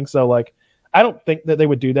something. So like, I don't think that they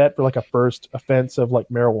would do that for like a first offense of like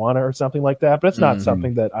marijuana or something like that. But it's not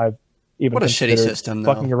something that I've even what a shitty system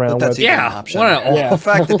though. Fucking around that's with. Even an option. The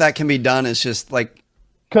fact that can be done is just like,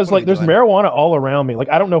 because like there's marijuana all around me. Like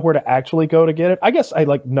I don't know where to actually go to get it. I guess I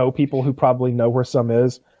like know people who probably know where some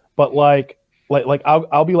is, but like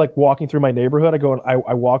I'll be like walking through my neighborhood.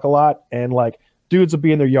 I walk a lot, and like dudes will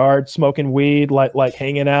be in their yard smoking weed, like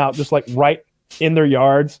hanging out, just like right in their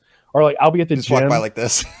yards, or like I'll be at the gym. Walk by like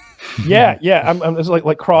this. yeah. I'm just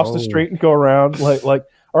like cross the street and go around like,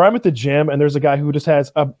 or I'm at the gym and there's a guy who just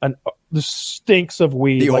has the stinks of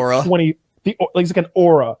weed, the aura, like like an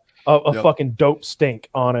aura of fucking dope stink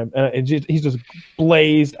on him, and he's just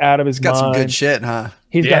blazed out of his mind. Got some good shit, huh?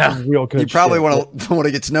 He's got some real good. You probably want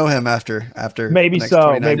to get to know him after maybe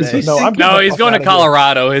so. Maybe days. No, he's going to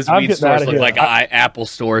Colorado. His weed stores look like Apple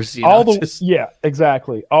stores. Yeah,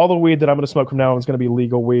 exactly. All the weed that I'm going to smoke from now on is going to be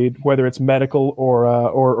legal weed, whether it's medical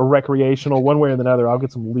or recreational. One way or another, I'll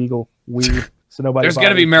get some legal weed. So nobody. There's going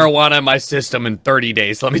to be marijuana in my system in 30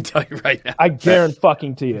 days. Let me tell you right now. I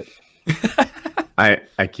guarantee it.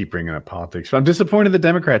 I keep bringing up politics, but I'm disappointed the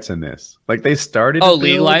Democrats in this. Like they started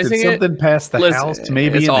legalizing it. Something passed the House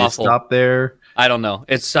maybe, and they stopped there. I don't know.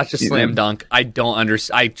 It's such a slam dunk. I don't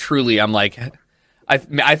understand. I'm like,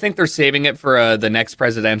 I think they're saving it for the next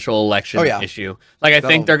presidential election issue. Like I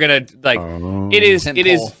think they're gonna like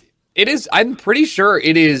it is. I'm pretty sure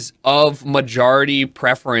it is of majority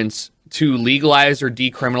preference to legalize or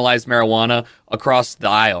decriminalize marijuana across the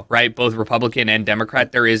aisle, right? Both Republican and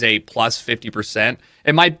Democrat. There is a plus 50%.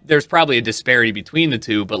 There's probably a disparity between the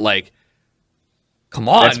two, but like, come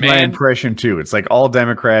on, That's my impression too. It's like all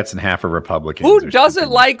Democrats and half are Republicans. Who doesn't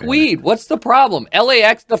like weed? What's the problem?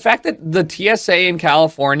 LAX, the fact that the TSA in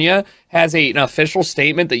California has an official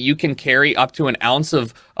statement that you can carry up to an ounce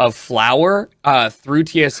of flour through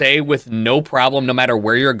TSA with no problem, no matter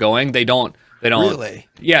where you're going. They don't really.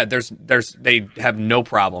 Yeah, they have no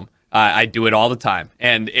problem. I do it all the time,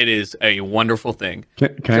 and it is a wonderful thing.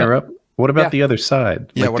 Can I interrupt? What about the other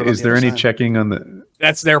side? Yeah, like, is there any checking on the?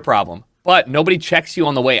 That's their problem. But nobody checks you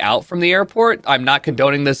on the way out from the airport. I'm not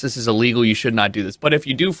condoning this. This is illegal. You should not do this. But if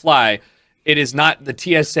you do fly, it is not the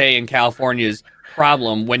TSA in California's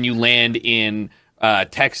problem when you land in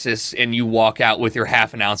Texas and you walk out with your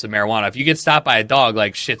half an ounce of marijuana. If you get stopped by a dog,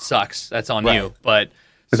 like shit sucks. That's on you. But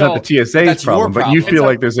it's not the TSA's problem, but you feel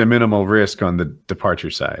like there's a minimal risk on the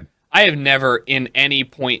departure side. I have never in any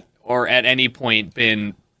point or at any point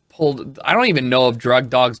been pulled. I don't even know if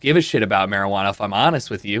drug dogs give a shit about marijuana, if I'm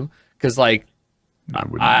honest with you. Because, like,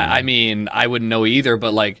 I mean, I wouldn't know either,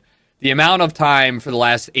 but, like, the amount of time for the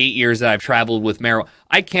last 8 years that I've traveled with marijuana,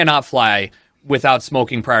 I cannot fly without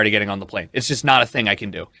smoking prior to getting on the plane. It's just not a thing I can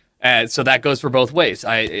do. So that goes for both ways.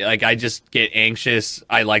 I just get anxious.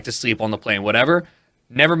 I like to sleep on the plane, whatever.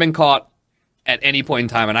 Never been caught at any point in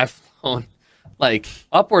time, and I've flown, like,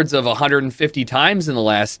 upwards of 150 times in the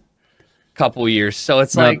last couple years. So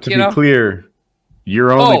it's now, like, to be clear,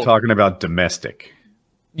 you're only talking about domestic.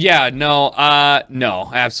 Yeah, no,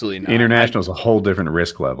 absolutely not. International is a whole different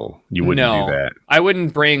risk level. You wouldn't do that. I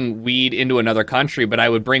wouldn't bring weed into another country, but I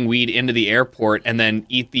would bring weed into the airport and then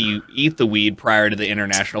eat the weed prior to the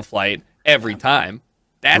international flight every time.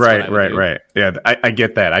 That's right. Yeah, I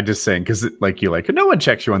get that. I'm just saying because no one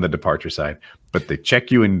checks you on the departure side, but they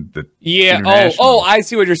check you in the I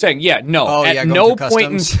see what you're saying. Yeah, no, at no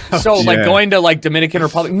point going to like Dominican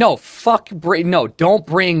Republic. No, don't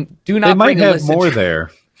bring. Do not. They might bring have more there.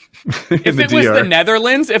 If it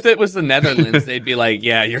was the Netherlands, they'd be like,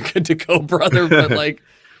 yeah, you're good to go, brother. But like,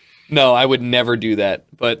 no, I would never do that.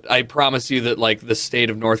 But I promise you that like the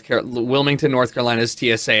state of Wilmington, North Carolina's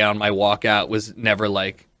TSA on my walkout was never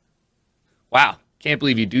like, wow, can't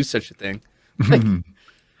believe you do such a thing. Like,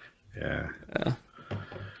 yeah.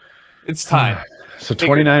 It's time. So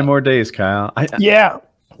 29 more days, Kyle. Yeah.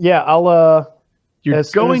 I'll You're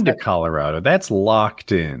going to Colorado. That's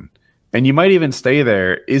locked in. And you might even stay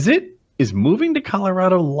there. Is moving to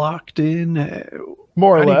Colorado locked in?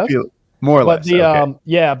 More or less. More or less. Okay. I'm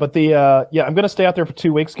going to stay out there for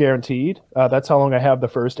 2 weeks guaranteed. That's how long I have the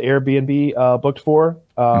first Airbnb booked for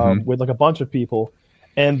with like a bunch of people.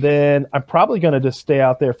 And then I'm probably going to just stay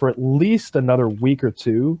out there for at least another week or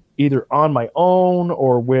two, either on my own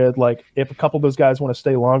or with like, if a couple of those guys want to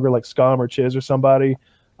stay longer, like Scum or Chiz or somebody,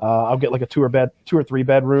 I'll get like a 2 or 3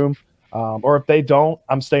 bedroom. Or if they don't,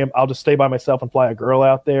 I'll just stay by myself and fly a girl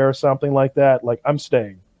out there or something like that. Like I'm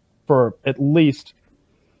staying for at least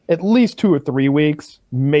 2 or 3 weeks,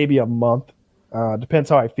 maybe a month. Depends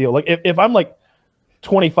how I feel. Like if I'm like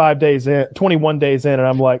 21 days in and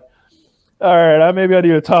I'm like, all right, maybe I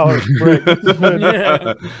need a tolerance break.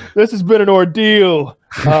 This has been an ordeal.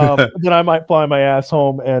 Then I might fly my ass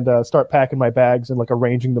home and start packing my bags and like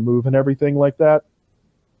arranging the move and everything like that.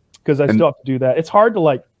 Because I still have to do that. It's hard to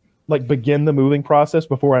like begin the moving process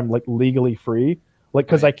before I'm like legally free. Like,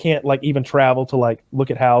 because I can't like even travel to like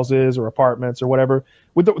look at houses or apartments or whatever.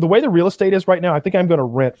 With the way the real estate is right now, I think I'm going to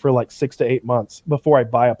rent for like 6 to 8 months before I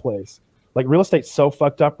buy a place. Like, real estate's so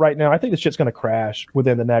fucked up right now. I think this shit's going to crash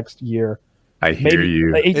within the next year. I hear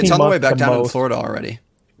you. It's on the way back down in Florida already.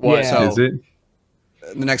 What? So is it?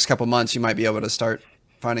 In the next couple months, you might be able to start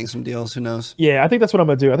finding some deals. Who knows? Yeah, I think that's what I'm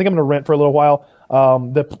going to do. I think I'm going to rent for a little while.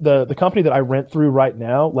 The company that I rent through right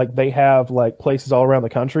now, like they have like places all around the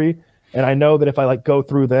country. And I know that if I like go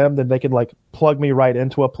through them, then they can like plug me right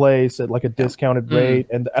into a place at like a discounted rate.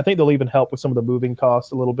 And I think they'll even help with some of the moving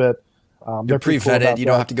costs a little bit. They're pre-vetted. Cool, you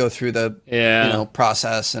don't have to go through the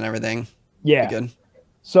process and everything. Yeah. Good.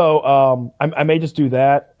 So I may just do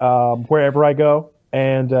that wherever I go.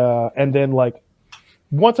 And then like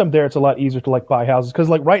once I'm there, it's a lot easier to like buy houses. Because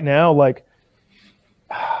like right now, like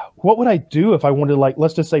what would I do if I wanted to like,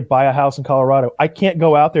 let's just say buy a house in Colorado? I can't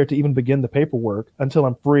go out there to even begin the paperwork until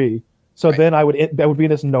I'm free. So then I would be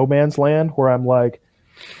in this no man's land where I'm like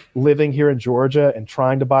living here in Georgia and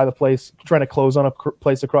trying to buy the place, trying to close on a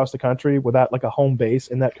place across the country without like a home base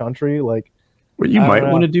in that country. Like, what you might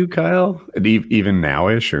want to do, Kyle, even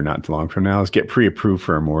nowish or not too long from now, is get pre-approved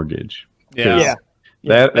for a mortgage. Yeah.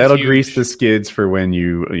 That'll grease the skids for when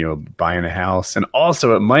you buying a house. And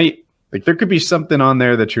also it might, like, there could be something on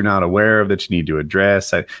there that you're not aware of that you need to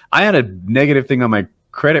address. I had a negative thing on my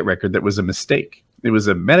credit record that was a mistake. It was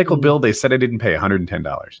a medical bill. They said I didn't pay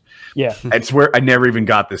 $110. Yeah. I swear I never even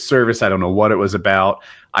got this service. I don't know what it was about.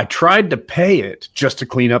 I tried to pay it just to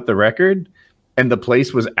clean up the record, and the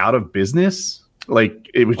place was out of business.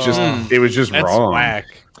 Like, it was just wrong. Whack.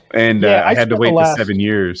 And I had to wait for 7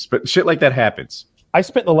 years. But shit like that happens. I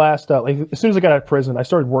spent the last like as soon as I got out of prison, I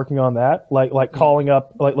started working on that. Like calling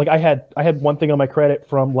up like I had one thing on my credit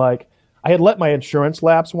from like I had let my insurance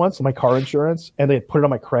lapse once, my car insurance, and they had put it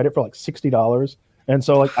on my credit for like $60. And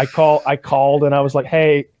so like I called and I was like,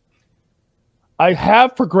 hey, I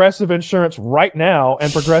have Progressive insurance right now,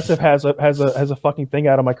 and Progressive has a fucking thing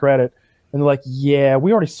out of my credit. And they're like, yeah,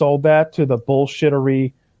 we already sold that to the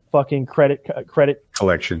bullshittery fucking credit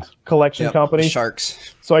collection company,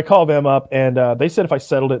 sharks. So I called them up, and they said if I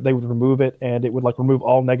settled it, they would remove it, and it would like remove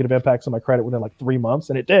all negative impacts on my credit within like 3 months,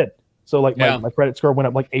 and it did. So like my credit score went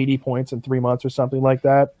up like 80 points in 3 months or something like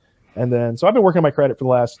that. And then so I've been working on my credit for the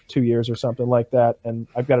last 2 years or something like that, and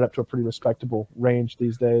I've got it up to a pretty respectable range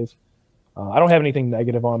these days. I don't have anything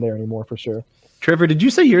negative on there anymore for sure. Trevor, did you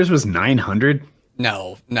say yours was 900?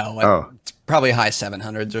 No. Oh. It's probably high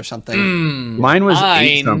 700s or something. Mine was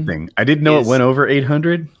 8 something. I didn't know it went over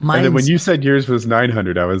 800. And then when you said yours was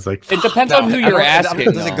 900, I was like, it depends on who you're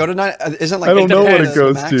asking. Does it go to 9? Isn't like I don't know what it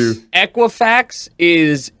goes to. Equifax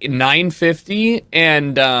is 950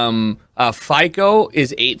 and FICO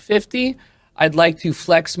is 850. I'd like to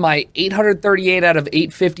flex my 838 out of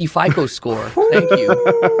 850 FICO score. Thank you.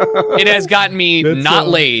 It has gotten me not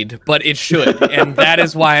laid, but it should, and that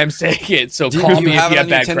is why I'm saying it. So call me if you have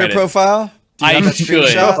bad Tinder credit. profile? I should.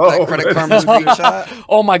 That Credit Karma screenshot?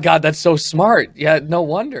 Oh my God, that's so smart. Yeah, no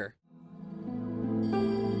wonder.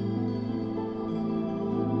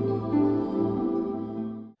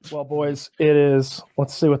 Well, boys, it is.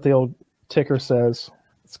 Let's see what the old ticker says.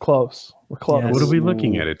 It's close. We're close. What are we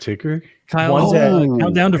looking at? A ticker? Kyle,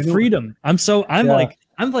 countdown to freedom. I'm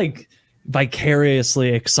like vicariously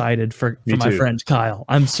excited for my friend Kyle.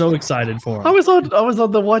 I'm so excited for him. I was on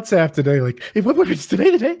the WhatsApp today. Like, hey, it's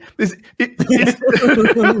today? Did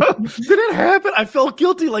it happen? I felt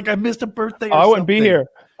guilty. Like I missed a birthday. I wouldn't be here.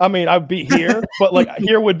 I mean, I'd be here, but like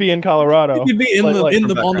here would be in Colorado. You'd be on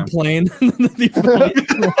the plane.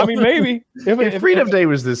 I mean, maybe if Freedom Day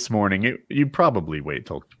was this morning, you'd probably wait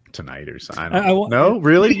till tonight or something. No,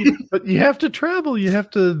 really? But you have to travel. You have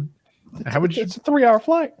to. How would you? It's a 3-hour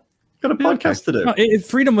flight. Got a podcast today. No, if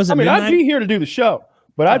Freedom was, I'd be here to do the show,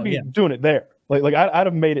 but I'd be doing it there. Like I'd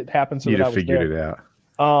have made it happen. So you'd that have figured it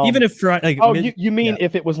out. Even if you mean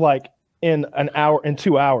if it was like in an hour, in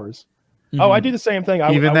 2 hours? Mm-hmm. I do the same thing.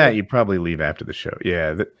 You'd probably leave after the show.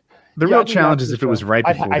 Yeah. The real challenge is if it was right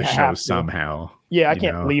before the show somehow. Yeah, I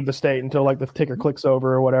can't leave the state until like the ticker clicks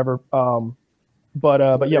over or whatever. But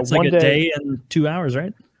yeah, it's like a day and 2 hours,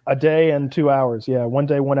 right? A day and 2 hours. Yeah, 1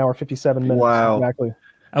 day, 1 hour, 57 minutes. Wow, exactly.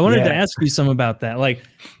 I wanted to ask you some about that, like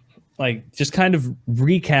just kind of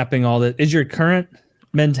recapping all that. Is your current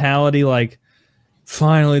mentality like,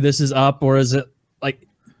 finally this is up, or is it like,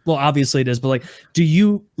 well, obviously it is, but like, do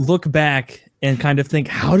you look back and kind of think,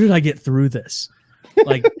 how did I get through this?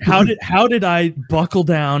 Like, how did I buckle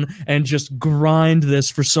down and just grind this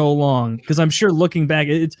for so long? Because I'm sure looking back,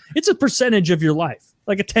 it's a percentage of your life,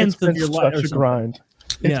 like a tenth of your life. Such a grind.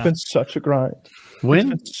 It's been such a grind.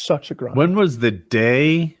 Such a grind. When was the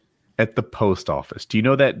day at the post office? Do you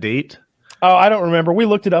know that date? Oh, I don't remember. We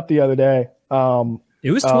looked it up the other day.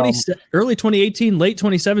 It was early 2018, late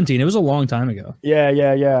 2017. It was a long time ago. Yeah.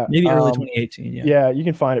 Maybe early 2018. Yeah, you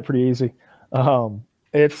can find it pretty easy.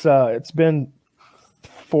 It's been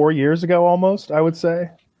 4 years ago almost, I would say.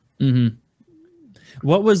 Mm-hmm.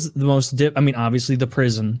 What was the most I mean, obviously the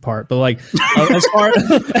prison part, but like as far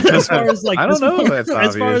as like I don't know. That's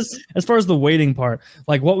obvious. As far as the waiting part,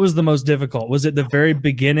 like what was the most difficult? Was it the very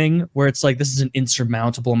beginning where it's like this is an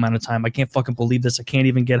insurmountable amount of time? I can't fucking believe this. I can't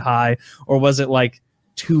even get high. Or was it like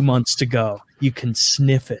 2 months to go? You can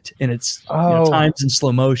sniff it, and it's times in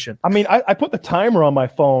slow motion. I mean, I put the timer on my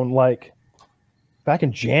phone like back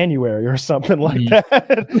in January or something like that.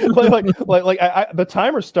 The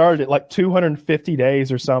timer started at like 250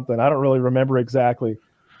 days or something. I don't really remember exactly.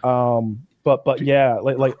 But yeah,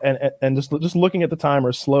 and just looking at the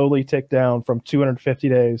timer slowly tick down from 250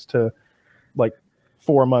 days to like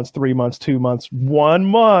 4 months, 3 months, 2 months, 1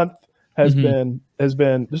 month has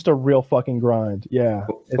been just a real fucking grind. Yeah.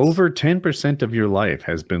 Over 10% of your life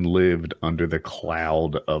has been lived under the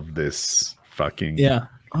cloud of this fucking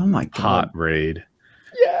oh my God. hot raid.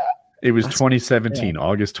 Yeah. It was 2017,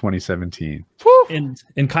 August 2017.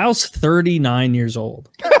 And Kyle's 39 years old.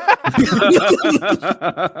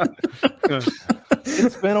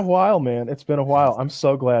 It's been a while, man. It's been a while. I'm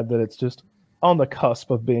so glad that it's just on the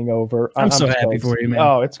cusp of being over. I'm so happy for you, man.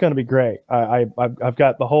 Oh, it's going to be great. I've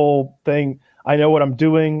got the whole thing. I know what I'm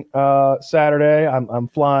doing Saturday. I'm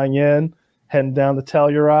flying in, heading down the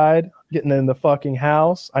Telluride, getting in the fucking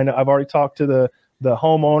house. I know I've already talked to the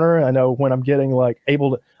homeowner. I know when I'm getting like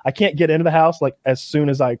able to, I can't get into the house like as soon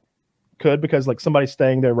as I could because like somebody's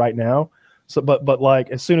staying there right now. So, but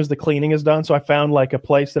like as soon as the cleaning is done, so I found like a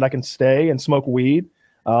place that I can stay and smoke weed,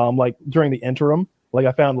 like during the interim. Like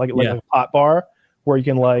I found like a pot bar where you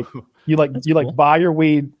can like you buy your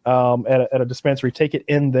weed at a dispensary, take it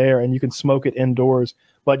in there, and you can smoke it indoors.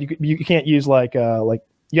 But you can't use like you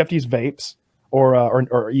have to use vapes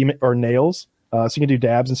or nails. So you can do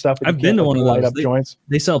dabs and stuff. I've been to one of those. Joints.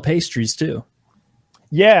 They sell pastries too.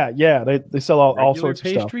 Yeah. They sell all sorts of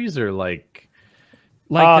stuff. Pastries or like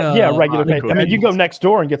regular pastries. I mean, you can go next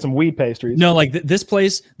door and get some weed pastries. No, like this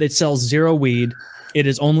place that sells zero weed. It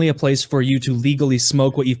is only a place for you to legally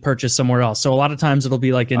smoke what you've purchased somewhere else. So a lot of times it'll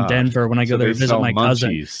be like in Denver when I go there to visit my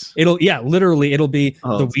cousin. It'll be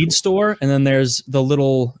the weed store, and then there's the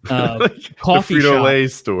little coffee the shop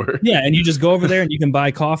store. Yeah, and you just go over there and you can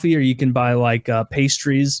buy coffee or you can buy like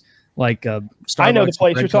pastries, like Starbucks. I know the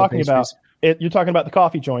place you're talking about. You're talking about the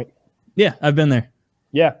coffee joint. Yeah, I've been there.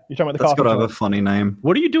 Yeah, you're talking about the coffee joint. That's got to have a funny name.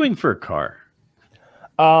 What are you doing for a car?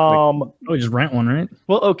 Just rent one, right?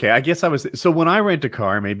 Well, okay. I guess so when I rent a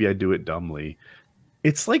car, maybe I do it dumbly.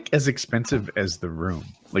 It's like as expensive as the room.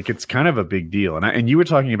 Like it's kind of a big deal. And you were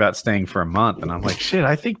talking about staying for a month, and I'm like, shit,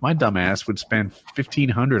 I think my dumb ass would spend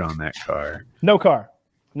 $1,500 on that car. No car.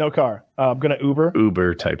 I'm gonna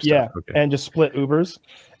Uber type stuff. Yeah, okay. And just split Ubers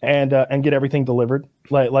and get everything delivered.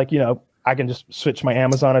 Like I can just switch my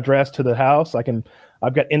Amazon address to the house. I've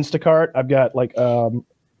got Instacart. I've got like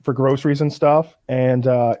for groceries and stuff. And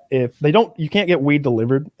if they don't, you can't get weed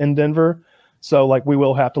delivered in Denver. So like we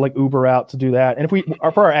will have to like Uber out to do that. And if we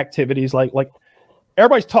are for our activities, like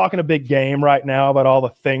everybody's talking a big game right now about all the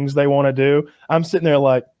things they want to do. I'm sitting there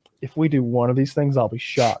like, if we do one of these things, I'll be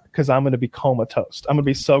shocked because I'm going to be comatose. I'm going to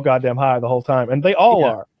be so goddamn high the whole time. And they all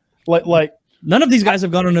are like, none of these guys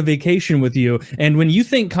have gone on a vacation with you. And when you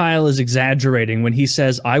think Kyle is exaggerating, when he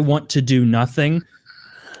says, I want to do nothing,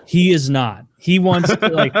 he is not. He wants to,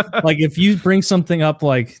 like if you bring something up,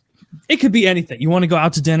 like it could be anything. You want to go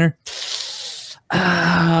out to dinner?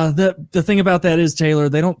 The thing about that is, Taylor,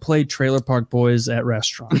 they don't play Trailer Park Boys at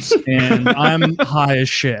restaurants, and I'm high as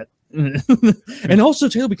shit. And also,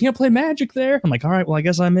 Taylor, we can't play Magic there. I'm like, all right, well, I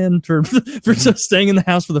guess I'm in for staying in the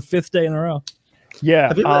house for the 5th day in a row.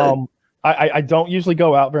 Yeah, I don't usually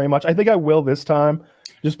go out very much. I think I will this time,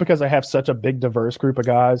 just because I have such a big, diverse group of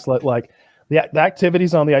guys. Like the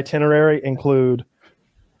activities on the itinerary include,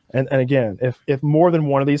 and again, if more than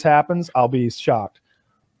one of these happens, I'll be shocked.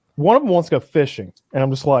 One of them wants to go fishing, and I'm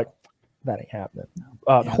just like, that ain't happening.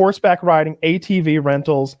 Horseback riding, ATV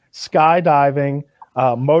rentals, skydiving,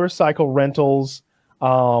 motorcycle rentals.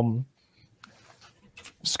 Scum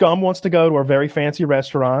wants to go to a very fancy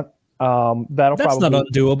restaurant. That's not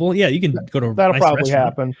undoable. Yeah, you can go to. That'll probably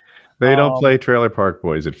happen. They don't play Trailer Park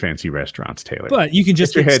Boys at fancy restaurants, Taylor. But you can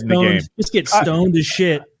just get your get head in the game. stoned, just get stoned as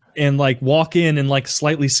shit and like walk in like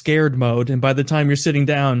slightly scared mode, and by the time you're sitting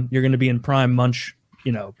down, you're going to be in prime munch.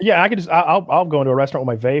 You know. Yeah, I could just I'll go into a restaurant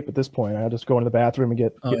with my vape at this point. I'll just go into the bathroom and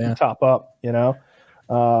get the top up. You know.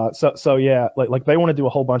 So yeah, like they want to do a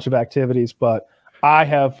whole bunch of activities, but I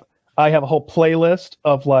have a whole playlist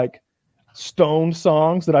of like stoned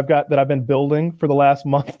songs that I've been building for the last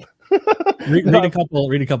month. read a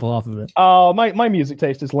couple off of it. My music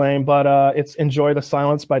taste is lame, but it's Enjoy the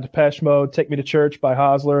Silence by Depeche Mode, Take Me to Church by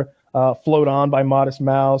Hosler, Float On by Modest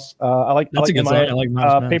Mouse. I like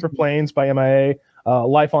Paper Planes by MIA,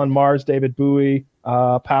 Life on Mars, David Bowie,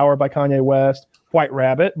 Power by Kanye West, White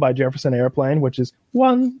Rabbit by Jefferson Airplane, which is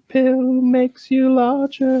one pill makes you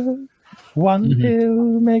larger, one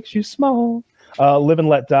pill makes you small. Live and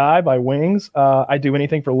Let Die by Wings. I Do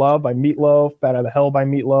Anything for Love by Meatloaf. Bat Out of Hell by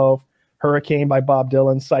Meatloaf. Hurricane by Bob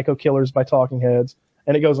Dylan. Psycho Killers by Talking Heads.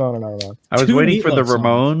 And it goes on and on and on. I was waiting for the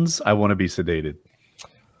Ramones. I Want to Be Sedated.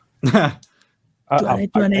 I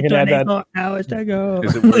can add that. Hours to go.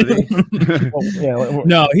 Is it worthy?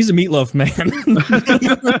 No, he's a Meatloaf man.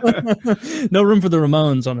 No room for the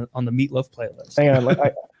Ramones on the Meatloaf playlist. Hang on,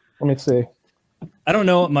 let me see. I don't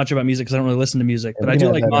know much about music because I don't really listen to music, but I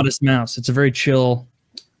do like Modest Mouse. It's a very chill,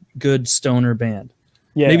 good stoner band.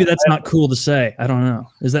 Yeah, maybe that's not cool to say. I don't know.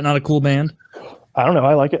 Is that not a cool band? I don't know.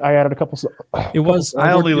 I like it. I added a couple. It was.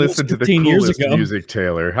 I only listened to the coolest music,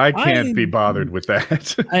 Taylor. I can't be bothered with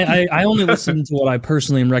that. I only listen to what I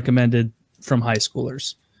personally am recommended from high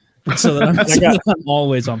schoolers, so that I'm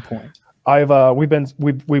always on point.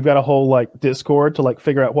 We've got a whole like Discord to like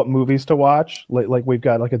figure out what movies to watch. Like we've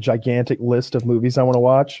got like a gigantic list of movies I want to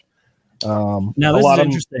watch. Now this is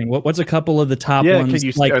interesting. What's a couple of the top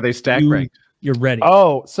ones? Are they stack ranked? You're ready.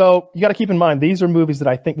 Oh, so you got to keep in mind these are movies that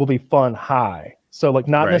I think will be fun high. So like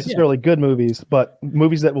not necessarily good movies, but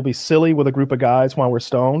movies that will be silly with a group of guys while we're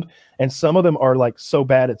stoned. And some of them are like so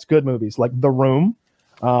bad it's good movies, like The Room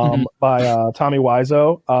by Tommy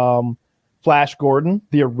Wiseau, Flash Gordon,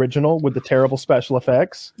 the original with the terrible special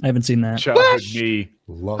effects. I haven't seen that. Childhood me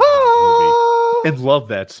love that movie and love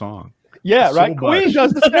that song. Yeah, so right. Much. Queen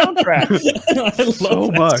does the soundtrack. I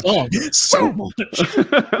love so much.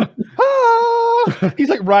 He's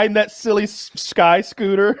like riding that silly sky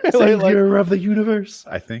scooter. Savior of the universe,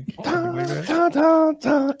 I think.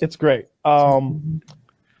 It's great. I've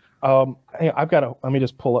got to. Let me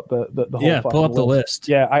just pull up the whole. Pull up the list.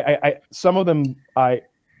 Yeah, I some of them I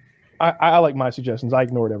like my suggestions. I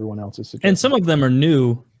ignored everyone else's suggestions. And some of them are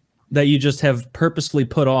new that you just have purposefully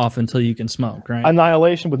put off until you can smoke, right?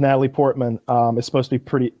 Annihilation with Natalie Portman is supposed to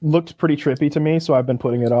be looked pretty trippy to me, so I've been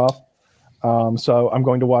putting it off. So I'm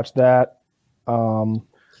going to watch that.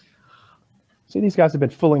 See, these guys have been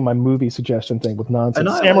filling my movie suggestion thing with nonsense.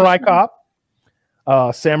 Samurai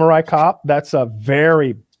Cop. That's a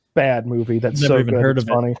very bad movie. That's Never so even good. Heard it's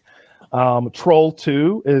of funny. Troll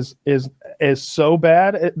 2 is so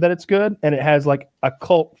bad that it's good, and it has like a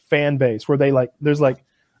cult fan base where they like there's like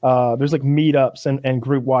meetups and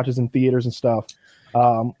group watches in theaters and stuff.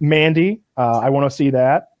 Mandy, I want to see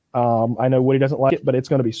that. I know Woody doesn't like it, but it's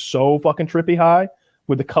going to be so fucking trippy high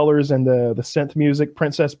with the colors and the synth music.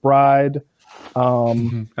 Princess Bride. I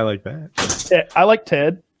like that. I like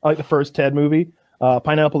Ted. I like the first Ted movie.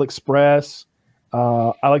 Pineapple Express.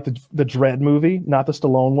 I like the Dread movie, not the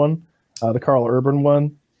Stallone one, the Carl Urban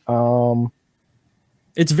one.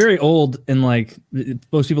 It's very old, and like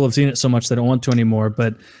most people have seen it so much they don't want to anymore.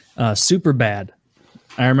 But Super Bad.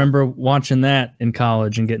 I remember watching that in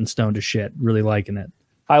college and getting stoned to shit, really liking it.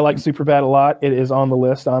 I like Superbad a lot. It is on the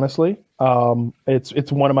list, honestly.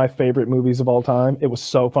 It's one of my favorite movies of all time. It was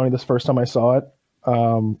so funny this first time I saw it.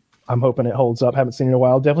 I'm hoping it holds up. Haven't seen it in a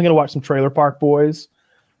while. Definitely gonna watch some Trailer Park Boys.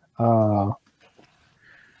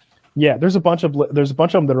 Yeah, there's a bunch of them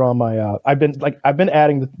that are on my. I've been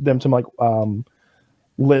adding them to my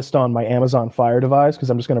list on my Amazon Fire device because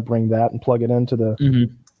I'm just gonna bring that and plug it into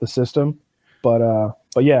the system. But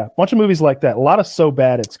yeah, a bunch of movies like that. A lot of so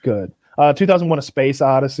bad it's good. 2001: A Space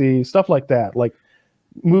Odyssey, stuff like that. Like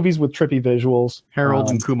movies with trippy visuals. Harold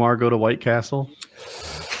and Kumar Go to White Castle.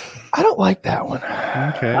 I don't like that one.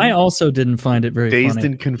 Okay. I also didn't find it very Dazed funny.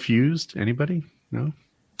 and Confused. Anybody? No.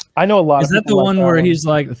 I know a lot. Is that the one where he's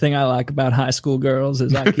like, the thing I like about high school girls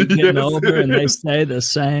is I keep getting older and they stay the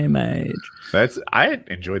same age. I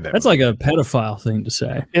enjoyed that. That's movie. like a pedophile thing to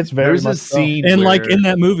say. It's very There's a scene and where, like in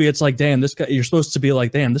that movie, it's like, damn, this guy. You're supposed to be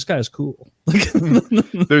like, damn, this guy is cool.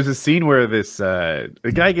 There's a scene where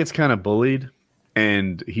the guy gets kind of bullied,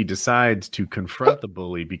 and he decides to confront the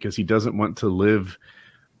bully because he doesn't want to live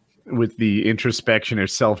with the introspection or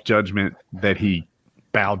self-judgment that he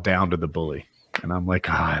bowed down to the bully. And I'm like,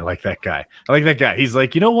 I like that guy. I like that guy. He's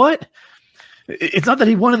like, you know what? It's not that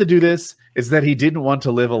he wanted to do this. It's that he didn't want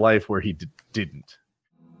to live a life where he didn't.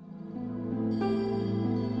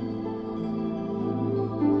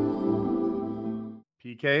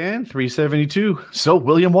 PKN 372. So,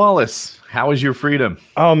 William Wallace, how is your freedom?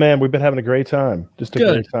 Oh, man, we've been having a great time. Just a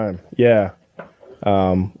great time. Yeah.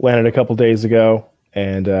 Landed a couple days ago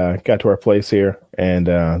and got to our place here and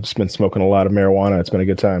just been smoking a lot of marijuana. It's been a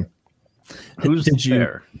good time. Who's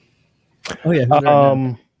there? Oh, yeah.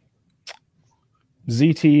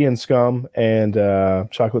 ZT and Scum and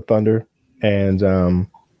Chocolate Thunder and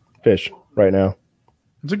Fish right now.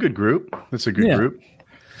 It's a good group. It's a good group.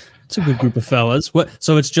 It's a good group of fellas.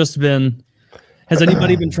 So it's just been. Has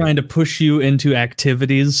anybody been trying to push you into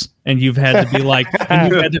activities, and you've had to be like,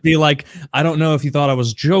 I don't know if you thought I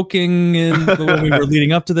was joking when we were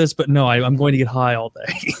leading up to this, but no, I'm going to get high all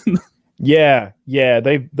day. Yeah,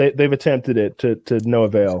 they've attempted it to no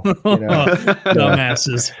avail. You know?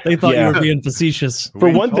 Dumbasses. They thought you were being facetious. For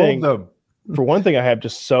one thing, I have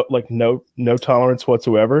just so no tolerance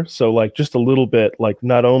whatsoever. So like just a little bit, like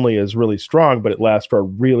not only is really strong, but it lasts for a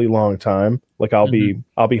really long time. Like I'll be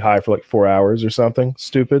high for like 4 hours or something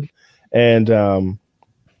stupid. And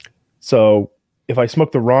so if I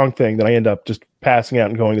smoke the wrong thing, then I end up just passing out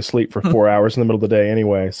and going to sleep for 4 hours in the middle of the day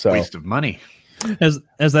anyway. So waste of money. Has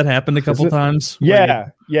that happened a couple times? Yeah.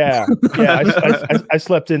 I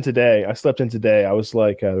slept in today. I was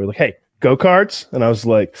like, they were like, hey, go-karts, and I was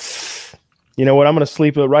like, you know what? I'm gonna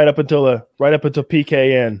sleep right up until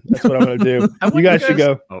PKN. That's what I'm gonna do. You guys should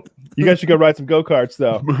go. You guys should go ride some go-karts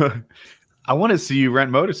though. I want to see you rent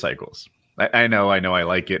motorcycles. I know I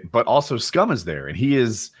like it, but also Scum is there, and he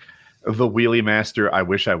is the wheelie master I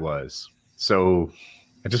wish I was. So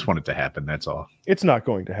I just want it to happen. That's all. It's not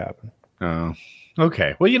going to happen. Oh,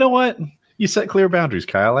 okay. Well, you know what? You set clear boundaries,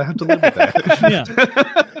 Kyle. I have to live with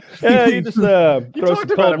that. Yeah, you just throw some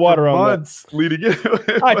cold water on that. Leading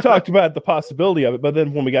it. I talked about the possibility of it, but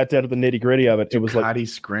then when we got down to the nitty gritty of it, it was like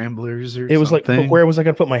scramblers or it was something. like, but where was I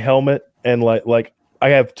going to put my helmet? And like I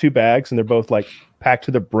have 2 bags, and they're both like packed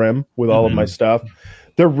to the brim with all of my stuff.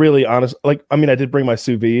 They're really honest. Like, I mean, I did bring my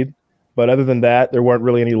sous vide, but other than that, there weren't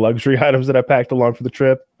really any luxury items that I packed along for the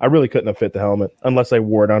trip. I really couldn't have fit the helmet unless I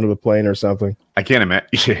wore it onto the plane or something. I can't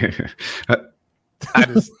imagine.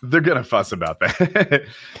 They're gonna fuss about that.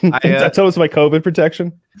 I told us my COVID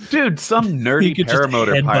protection. Dude, some nerdy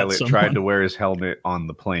paramotor pilot tried to wear his helmet on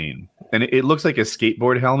the plane. And it looks like a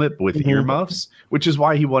skateboard helmet with earmuffs, which is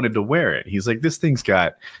why he wanted to wear it. He's like, this thing's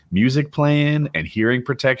got music playing and hearing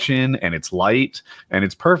protection, and it's light, and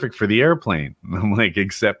it's perfect for the airplane. And I'm like,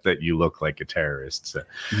 except that you look like a terrorist. So.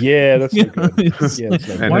 Yeah, that's no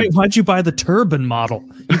good. Why'd you buy the turban model?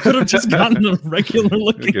 You could have just gotten a regular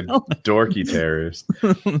looking like a dorky terrorist.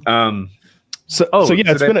 So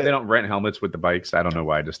yeah, they don't rent helmets with the bikes. I don't know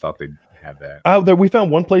why. I just thought they'd have that. We found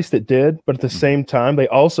one place that did, but at the same time,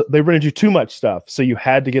 they rented you too much stuff, so you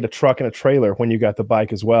had to get a truck and a trailer when you got the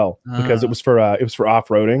bike as well, because it was for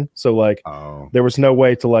off-roading. So like, there was no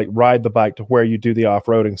way to like ride the bike to where you do the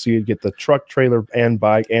off-roading. So you'd get the truck, trailer, and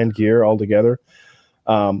bike and gear all together.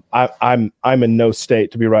 I'm in no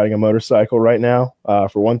state to be riding a motorcycle right now,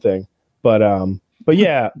 for one thing. But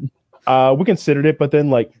yeah, we considered it, but then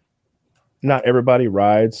like, not everybody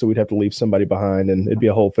rides, so we'd have to leave somebody behind, and it'd be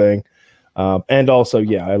a whole thing. And also,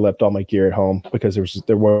 yeah, I left all my gear at home because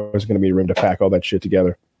there was going to be room to pack all that shit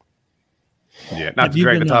togetger. Yeah, not to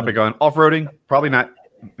drag the topic on off-roading. Probably not.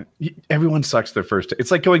 Everyone sucks their first day. It's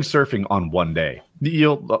like going surfing on one day.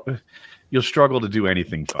 You'll struggle to do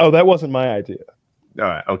anything fun. Oh, that wasn't my idea. All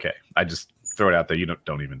right, okay. I just throw it out there. You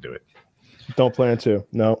don't even do it. Don't plan to.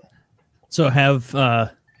 No. So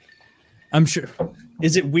I'm sure.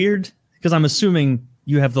 Is it weird? Because I'm assuming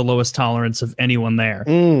you have the lowest tolerance of anyone there.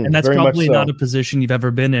 And that's probably not a position you've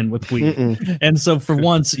ever been in with weed. And so for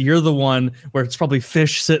once, you're the one where it's probably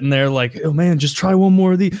Fish sitting there like, oh man, just try one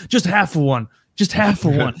more of these. Just half of one.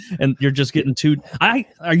 And you're just getting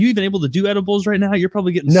are you even able to do edibles right now? You're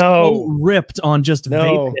probably getting so ripped on just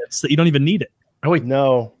vape hits that you don't even need it. Oh wait,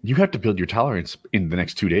 no. You have to build your tolerance in the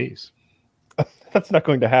next 2 days. That's not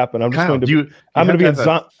going to happen. I'm just going to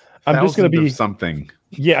be something.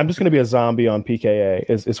 Yeah, I'm just going to be a zombie on PKA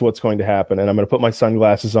is what's going to happen. And I'm going to put my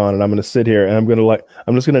sunglasses on and I'm going to sit here and I'm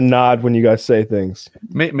just going to nod when you guys say things.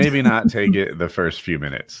 Maybe not take it the first few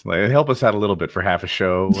minutes. Like, help us out a little bit for half a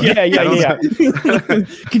show. Yeah.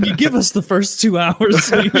 Can you give us the first 2 hours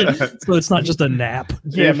so it's not just a nap?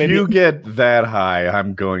 Yeah, if you get that high,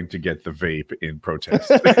 I'm going to get the vape in protest.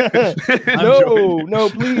 No,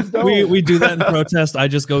 please don't. We do that in protest. I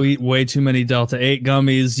just go eat way too many Delta 8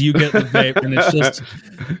 gummies. You get the vape and it's just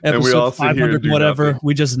Episode 500, whatever. Nothing.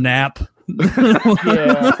 We just nap.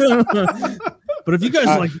 Yeah. But if you guys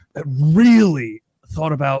like really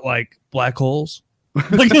thought about like black holes,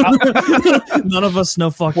 like, none of us know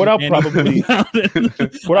fucking. What I'll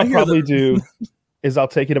probably do is I'll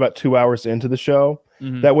take it about 2 hours into the show.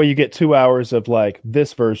 Mm-hmm. That way you get 2 hours of like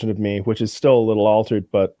this version of me, which is still a little altered,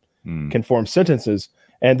 but can form sentences.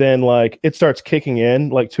 And then like it starts kicking in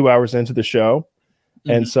like 2 hours into the show.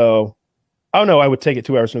 Mm-hmm. And so, oh no, I would take it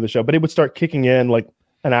 2 hours into the show, but it would start kicking in like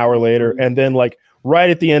an hour later. And then like right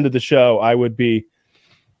at the end of the show, I would be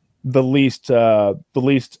the least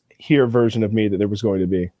here version of me that there was going to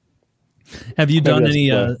be. Have you done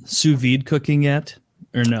any sous vide cooking yet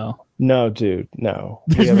or no? No, dude, no.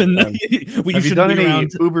 Have you done any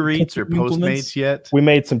Uber Eats or Postmates yet? We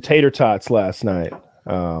made some tater tots last night.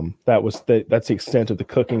 That's the extent of the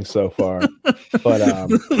cooking so far. But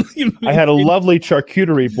I had a lovely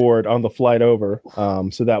charcuterie board on the flight over,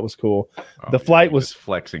 so that was cool. The flight was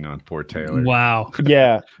flexing on poor Taylor. Wow.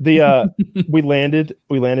 Yeah, we landed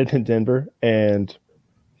in Denver, and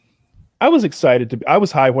I was excited I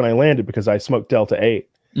was high when I landed because I smoked Delta 8.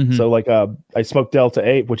 Mm-hmm. So like I smoked Delta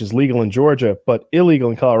 8, which is legal in Georgia but illegal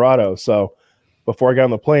in Colorado. So before I got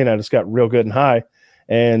on the plane, I just got real good and high.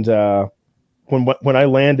 And when I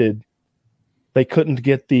landed, they couldn't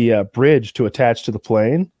get the bridge to attach to the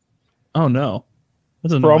plane. Oh no!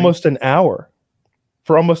 For almost an hour.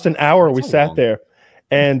 We sat there,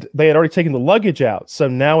 and they had already taken the luggage out. So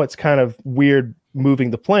now it's kind of weird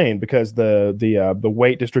moving the plane because the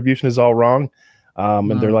weight distribution is all wrong.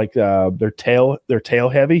 And they're like they're tail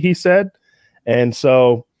heavy, he said. And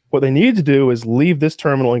so what they need to do is leave this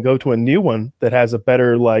terminal and go to a new one that has a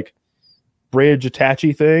better like bridge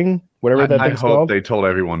attachy thing, whatever that thing's called. I hope they told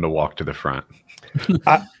everyone to walk to the front.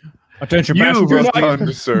 Attention,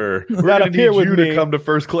 passengers, sir. We're not up here with you to come to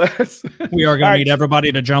first class. We are going to need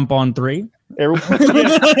everybody to jump on 3.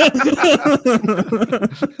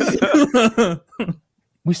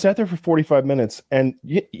 We sat there for 45 minutes, and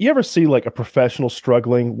you ever see like a professional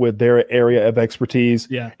struggling with their area of expertise?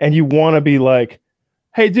 Yeah. And you want to be like,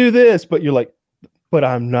 hey, do this. But you're like, but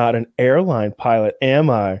I'm not an airline pilot,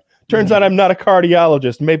 am I? Turns out I'm not a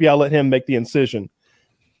cardiologist. Maybe I'll let him make the incision.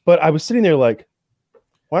 But I was sitting there like,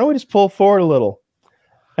 why don't we just pull forward a little?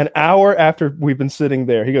 An hour after we've been sitting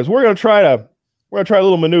there, he goes, we're going to try a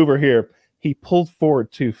little maneuver here. He pulled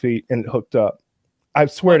forward 2 feet and it hooked up. I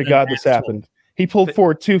swear to God this happened. He pulled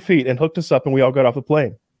forward 2 feet and hooked us up, and we all got off the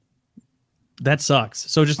plane. That sucks.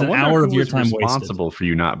 So just an hour of your time responsible wasted. For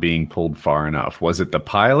you not being pulled far enough? Was it the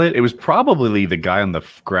pilot? It was probably the guy on the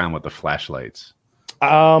ground with the flashlights.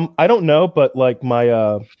 I don't know, but like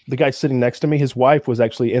the guy sitting next to me, his wife was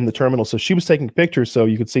actually in the terminal, so she was taking pictures so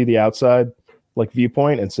you could see the outside like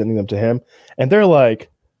viewpoint and sending them to him. And they're like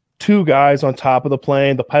 2 guys on top of the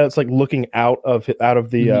plane. The pilot's like looking out of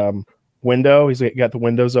the window. He's got the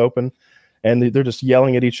windows open. And they're just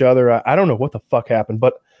yelling at each other. I don't know what the fuck happened,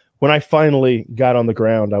 but when I finally got on the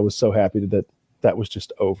ground, I was so happy that was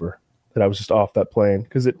just over, that I was just off that plane,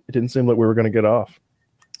 because it didn't seem like we were going to get off.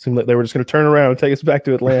 It seemed like they were just going to turn around and take us back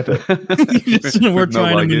to Atlanta. We're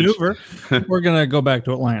trying to maneuver. We're going to go back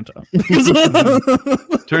to Atlanta.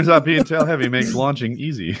 Turns out being tail heavy makes launching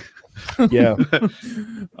easy. Yeah.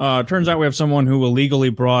 Turns out we have someone who illegally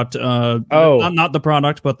brought not the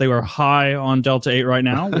product, but they were high on Delta 8 right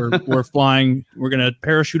now. We're flying. We're gonna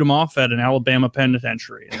parachute them off at an Alabama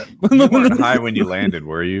penitentiary. You weren't high when you landed,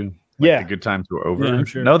 were you? Like yeah. The good times were over. Yeah,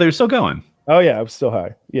 sure. No, they were still going. Oh yeah, I was still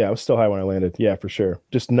high. Yeah, I was still high when I landed. Yeah, for sure.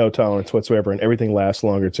 Just no tolerance whatsoever, and everything lasts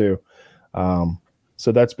longer too.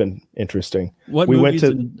 So that's been interesting. Go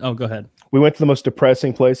ahead. We went to the most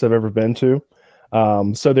depressing place I've ever been to.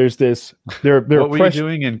 So there's this. What were you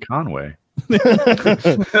doing in Conway?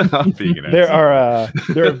 There are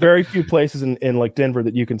very few places in like Denver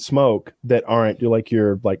that you can smoke that aren't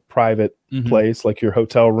your like private place, like your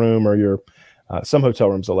hotel room or your some hotel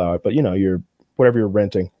rooms allow it, but your whatever you're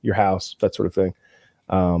renting, your house, that sort of thing.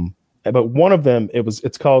 But one of them,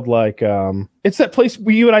 it's called like it's that place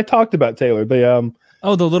you and I talked about, Taylor. The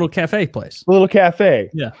little cafe place. The little cafe.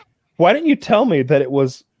 Yeah. Why didn't you tell me that it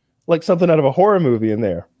was like something out of a horror movie in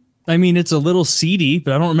there? I mean, it's a little seedy,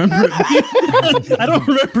 but I don't remember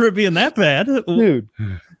it being that bad. Dude,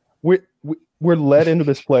 we're led into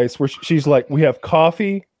this place where she's like, we have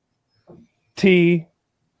coffee, tea,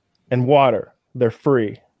 and water. They're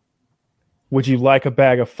free. Would you like a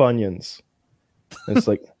bag of Funyuns? It's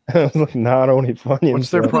like, I was like, no, I don't need Funyuns. What's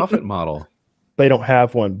their profit model? They don't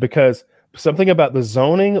have one because something about the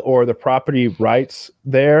zoning or the property rights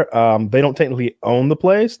there. They don't technically own the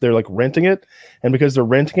place. They're like renting it. And because they're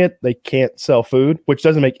renting it, they can't sell food, which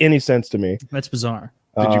doesn't make any sense to me. That's bizarre.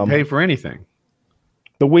 Did you pay for anything?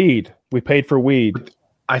 The weed. We paid for weed.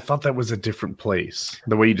 I thought that was a different place,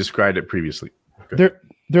 the way you described it previously. Okay.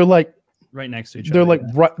 They're like right next to each other. They're like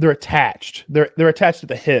they're attached. They're attached at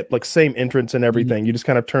the hip, like same entrance and everything. Mm-hmm. You just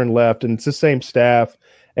kind of turn left, and it's the same staff.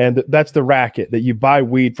 And that's the racket that you buy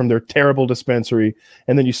weed from their terrible dispensary,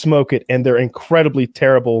 and then you smoke it in their incredibly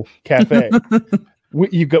terrible cafe.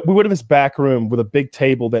 We went to this back room with a big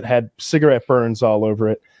table that had cigarette burns all over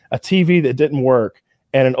it, a TV that didn't work,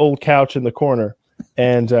 and an old couch in the corner.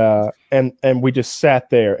 And we just sat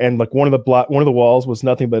there, and like one of the walls was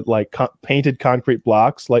nothing but like painted concrete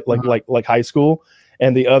blocks, like high school,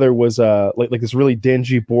 and the other was like this really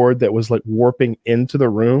dingy board that was like warping into the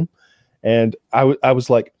room. And I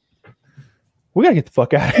was like, we gotta get the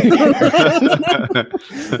fuck out of here.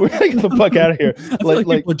 We gotta get the fuck out of here. Like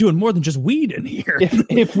people are doing more than just weed in here.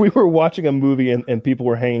 If we were watching a movie and people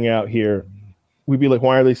were hanging out here, we'd be like,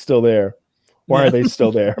 why are they still there? Why are they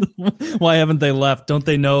still there? Why haven't they left? Don't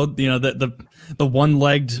they know, the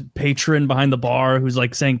one-legged patron behind the bar who's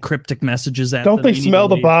like saying cryptic messages at Don't they smell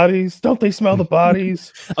the bodies? Don't they smell the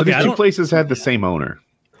bodies? Okay, these two places had the same owner.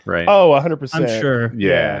 Right. Oh, 100%. I'm sure.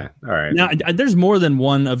 Yeah. All right. Now, there's more than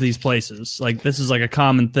one of these places. Like, this is like a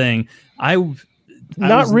common thing.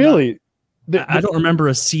 Not really. I don't remember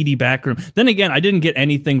a seedy back room. Then again, I didn't get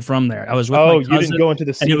anything from there. I was with my cousin, you didn't go into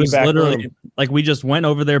the seedy back room. Like, we just went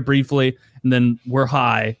over there briefly, and then we're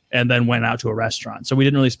high, and then went out to a restaurant. So we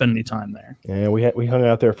didn't really spend any time there. Yeah, we hung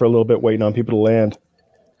out there for a little bit, waiting on people to land.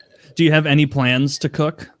 Do you have any plans to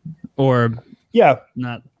cook, or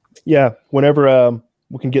not? Yeah, whenever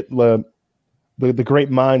we can get the great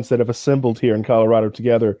minds that have assembled here in Colorado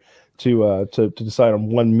together to decide on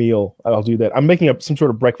one meal, I'll do that. I'm making up some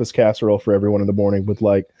sort of breakfast casserole for everyone in the morning with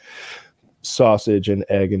like sausage and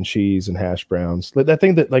egg and cheese and hash browns. That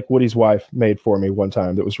thing that like Woody's wife made for me one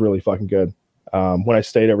time that was really fucking good. When I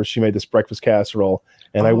stayed over, she made this breakfast casserole,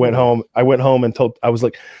 and I went home and I was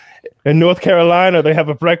like, in North Carolina, they have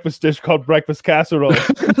a breakfast dish called breakfast casserole.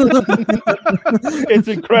 It's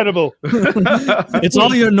incredible. It's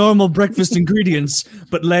all your normal breakfast ingredients,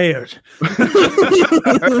 but layered. I'm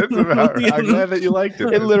glad that you liked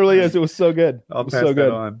it. It literally is. It was so good. I'll pass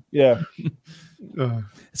that on. Yeah.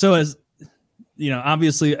 So as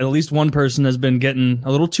obviously at least one person has been getting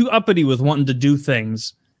a little too uppity with wanting to do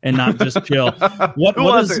things and not just chill. Who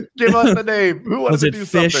was it? Give us the name. Who wanted to do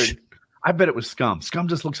fish? Something? I bet it was Scum. Scum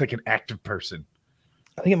just looks like an active person.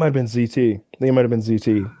 I think it might have been ZT.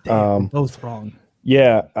 Damn, both wrong.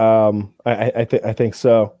 Yeah, I think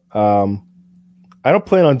so. I don't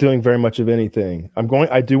plan on doing very much of anything.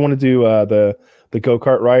 I do want to do the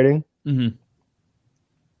go-kart riding. Mm-hmm.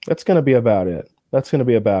 That's going to be about it. That's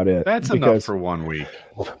enough for 1 week.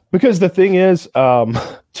 Because the thing is,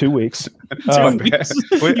 2 weeks. 2 weeks.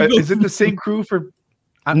 Wait, is it the same crew for?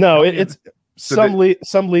 No, it's. Some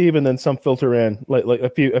leave and then some filter in. Like a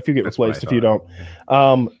few get replaced, a few don't.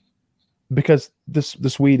 Because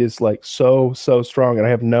this weed is like so strong, and I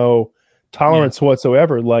have no tolerance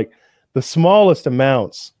whatsoever. Like the smallest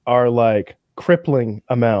amounts are like crippling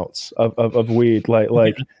amounts of weed. Like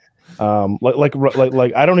I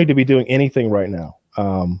don't need to be doing anything right now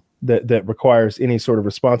that requires any sort of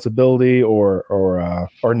responsibility or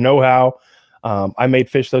know-how. I made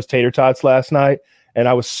those tater tots last night. And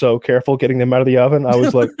I was so careful getting them out of the oven. I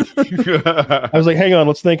was like, hang on,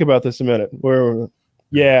 let's think about this a minute. We're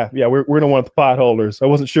gonna want the potholders. I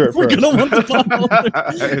wasn't sure at first. We're gonna want the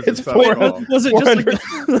potholders. It's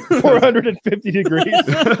 450 degrees.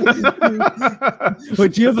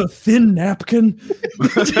 Wait, do you have a thin napkin?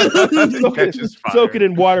 Soak it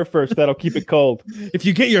in water first. That'll keep it cold. If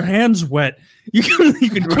you get your hands wet, you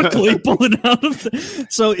can quickly pull it out of.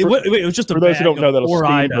 So it was just a. For those who don't know, that'll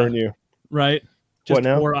steam burn you. Right. What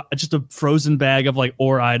now? Just a frozen bag of like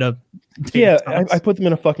Ore-Ida. Yeah, I put them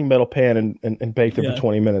in a fucking metal pan and baked them for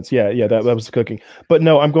 20 minutes. Yeah, that was the cooking. But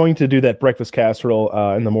no, I'm going to do that breakfast casserole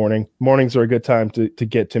in the morning. Mornings are a good time to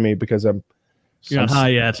get to me because you're not high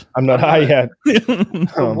yet. I'm not high yet.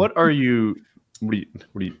 What are you? What do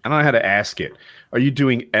you? I don't know how to ask it. Are you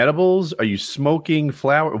doing edibles? Are you smoking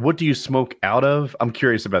flower? What do you smoke out of? I'm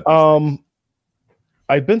curious about this.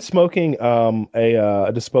 I've been smoking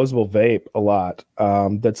a disposable vape a lot.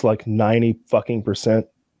 That's like 90%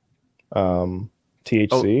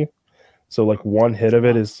 THC. So like one hit of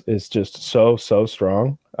it is just so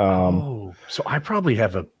strong. So I probably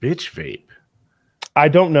have a bitch vape. I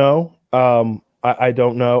don't know. I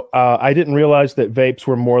don't know. I didn't realize that vapes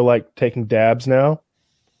were more like taking dabs now.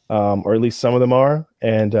 or at least some of them are.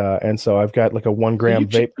 And so I've got like a 1 gram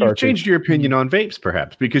vape cartridge. You've changed your opinion on vapes,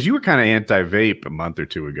 perhaps, because you were kind of anti-vape a month or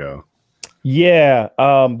two ago. Yeah,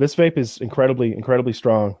 this vape is incredibly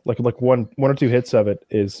strong. Like one or two hits of it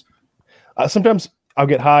is. Sometimes I'll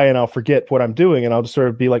get high and I'll forget what I'm doing, and I'll just sort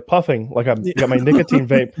of be like puffing, like I've got my nicotine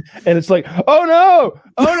vape, and it's like, oh no,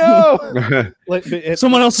 like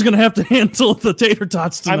someone else is gonna have to handle the tater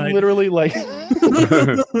tots tonight. I'm literally like,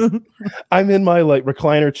 I'm in my like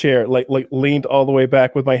recliner chair, like leaned all the way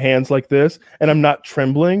back with my hands like this, and I'm not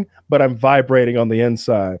trembling, but I'm vibrating on the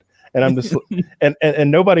inside. And I'm just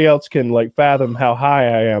and nobody else can like fathom how high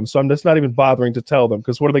I am. So I'm just not even bothering to tell them,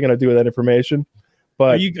 because what are they going to do with that information?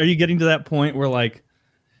 But are you getting to that point where like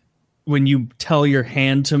when you tell your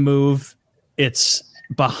hand to move, it's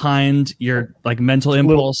behind your like mental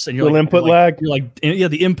impulse and your input lag? You're like, yeah,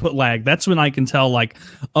 the input lag. That's when I can tell like,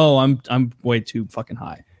 oh, I'm way too fucking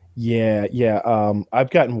high. Yeah. I've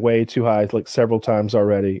gotten way too high like several times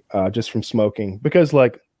already, just from smoking, because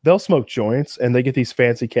like they'll smoke joints and they get these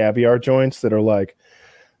fancy caviar joints that are like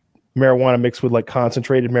marijuana mixed with like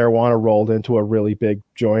concentrated marijuana rolled into a really big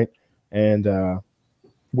joint, and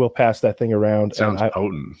we'll pass that thing around. Sounds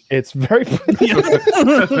potent. It's very it's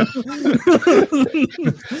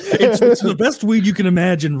the best weed you can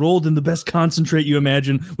imagine, rolled in the best concentrate you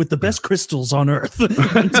imagine, with the best crystals on earth.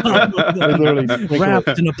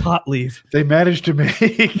 Wrapped in a pot leaf. They managed to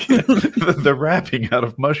make the wrapping out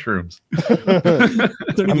of mushrooms.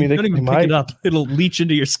 Don't even pick it up. It'll leach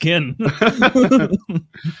into your skin.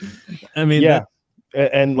 I mean, yeah.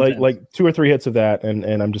 And like 2 or 3 hits of that,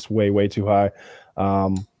 and I'm just way too high.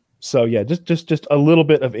 So yeah, just a little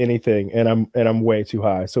bit of anything, and I'm way too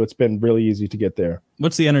high. So it's been really easy to get there.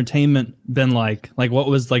 What's the entertainment been like? Like, what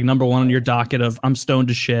was like number one on your docket of I'm stoned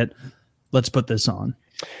to shit, let's put this on?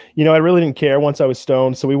 You know, I really didn't care once I was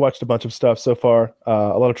stoned. So we watched a bunch of stuff so far.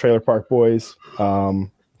 A lot of Trailer Park Boys,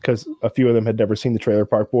 because a few of them had never seen the Trailer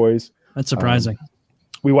Park Boys. That's surprising.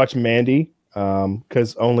 We watched Mandy,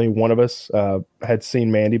 because only one of us had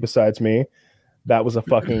seen Mandy besides me. That was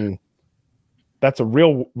that's a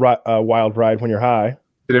real wild ride when you're high.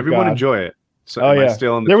 Did everyone enjoy it? So oh yeah,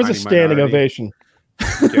 there was a standing ovation.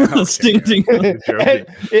 Standing.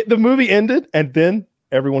 The movie ended, and then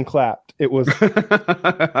everyone clapped. It was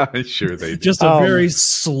sure they did. Just a very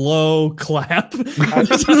slow clap.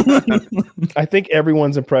 I think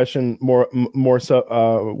everyone's impression more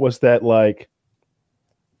so was that like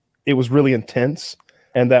it was really intense,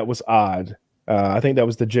 and that was odd. I think that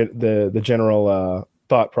was the general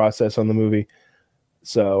thought process on the movie.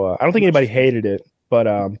 So I don't think anybody hated it, but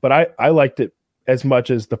I liked it as much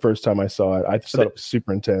as the first time I saw it. I thought it was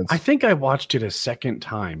super intense. I think I watched it a second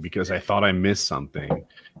time because I thought I missed something,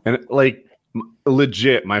 and like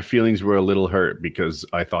legit, my feelings were a little hurt because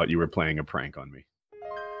I thought you were playing a prank on me.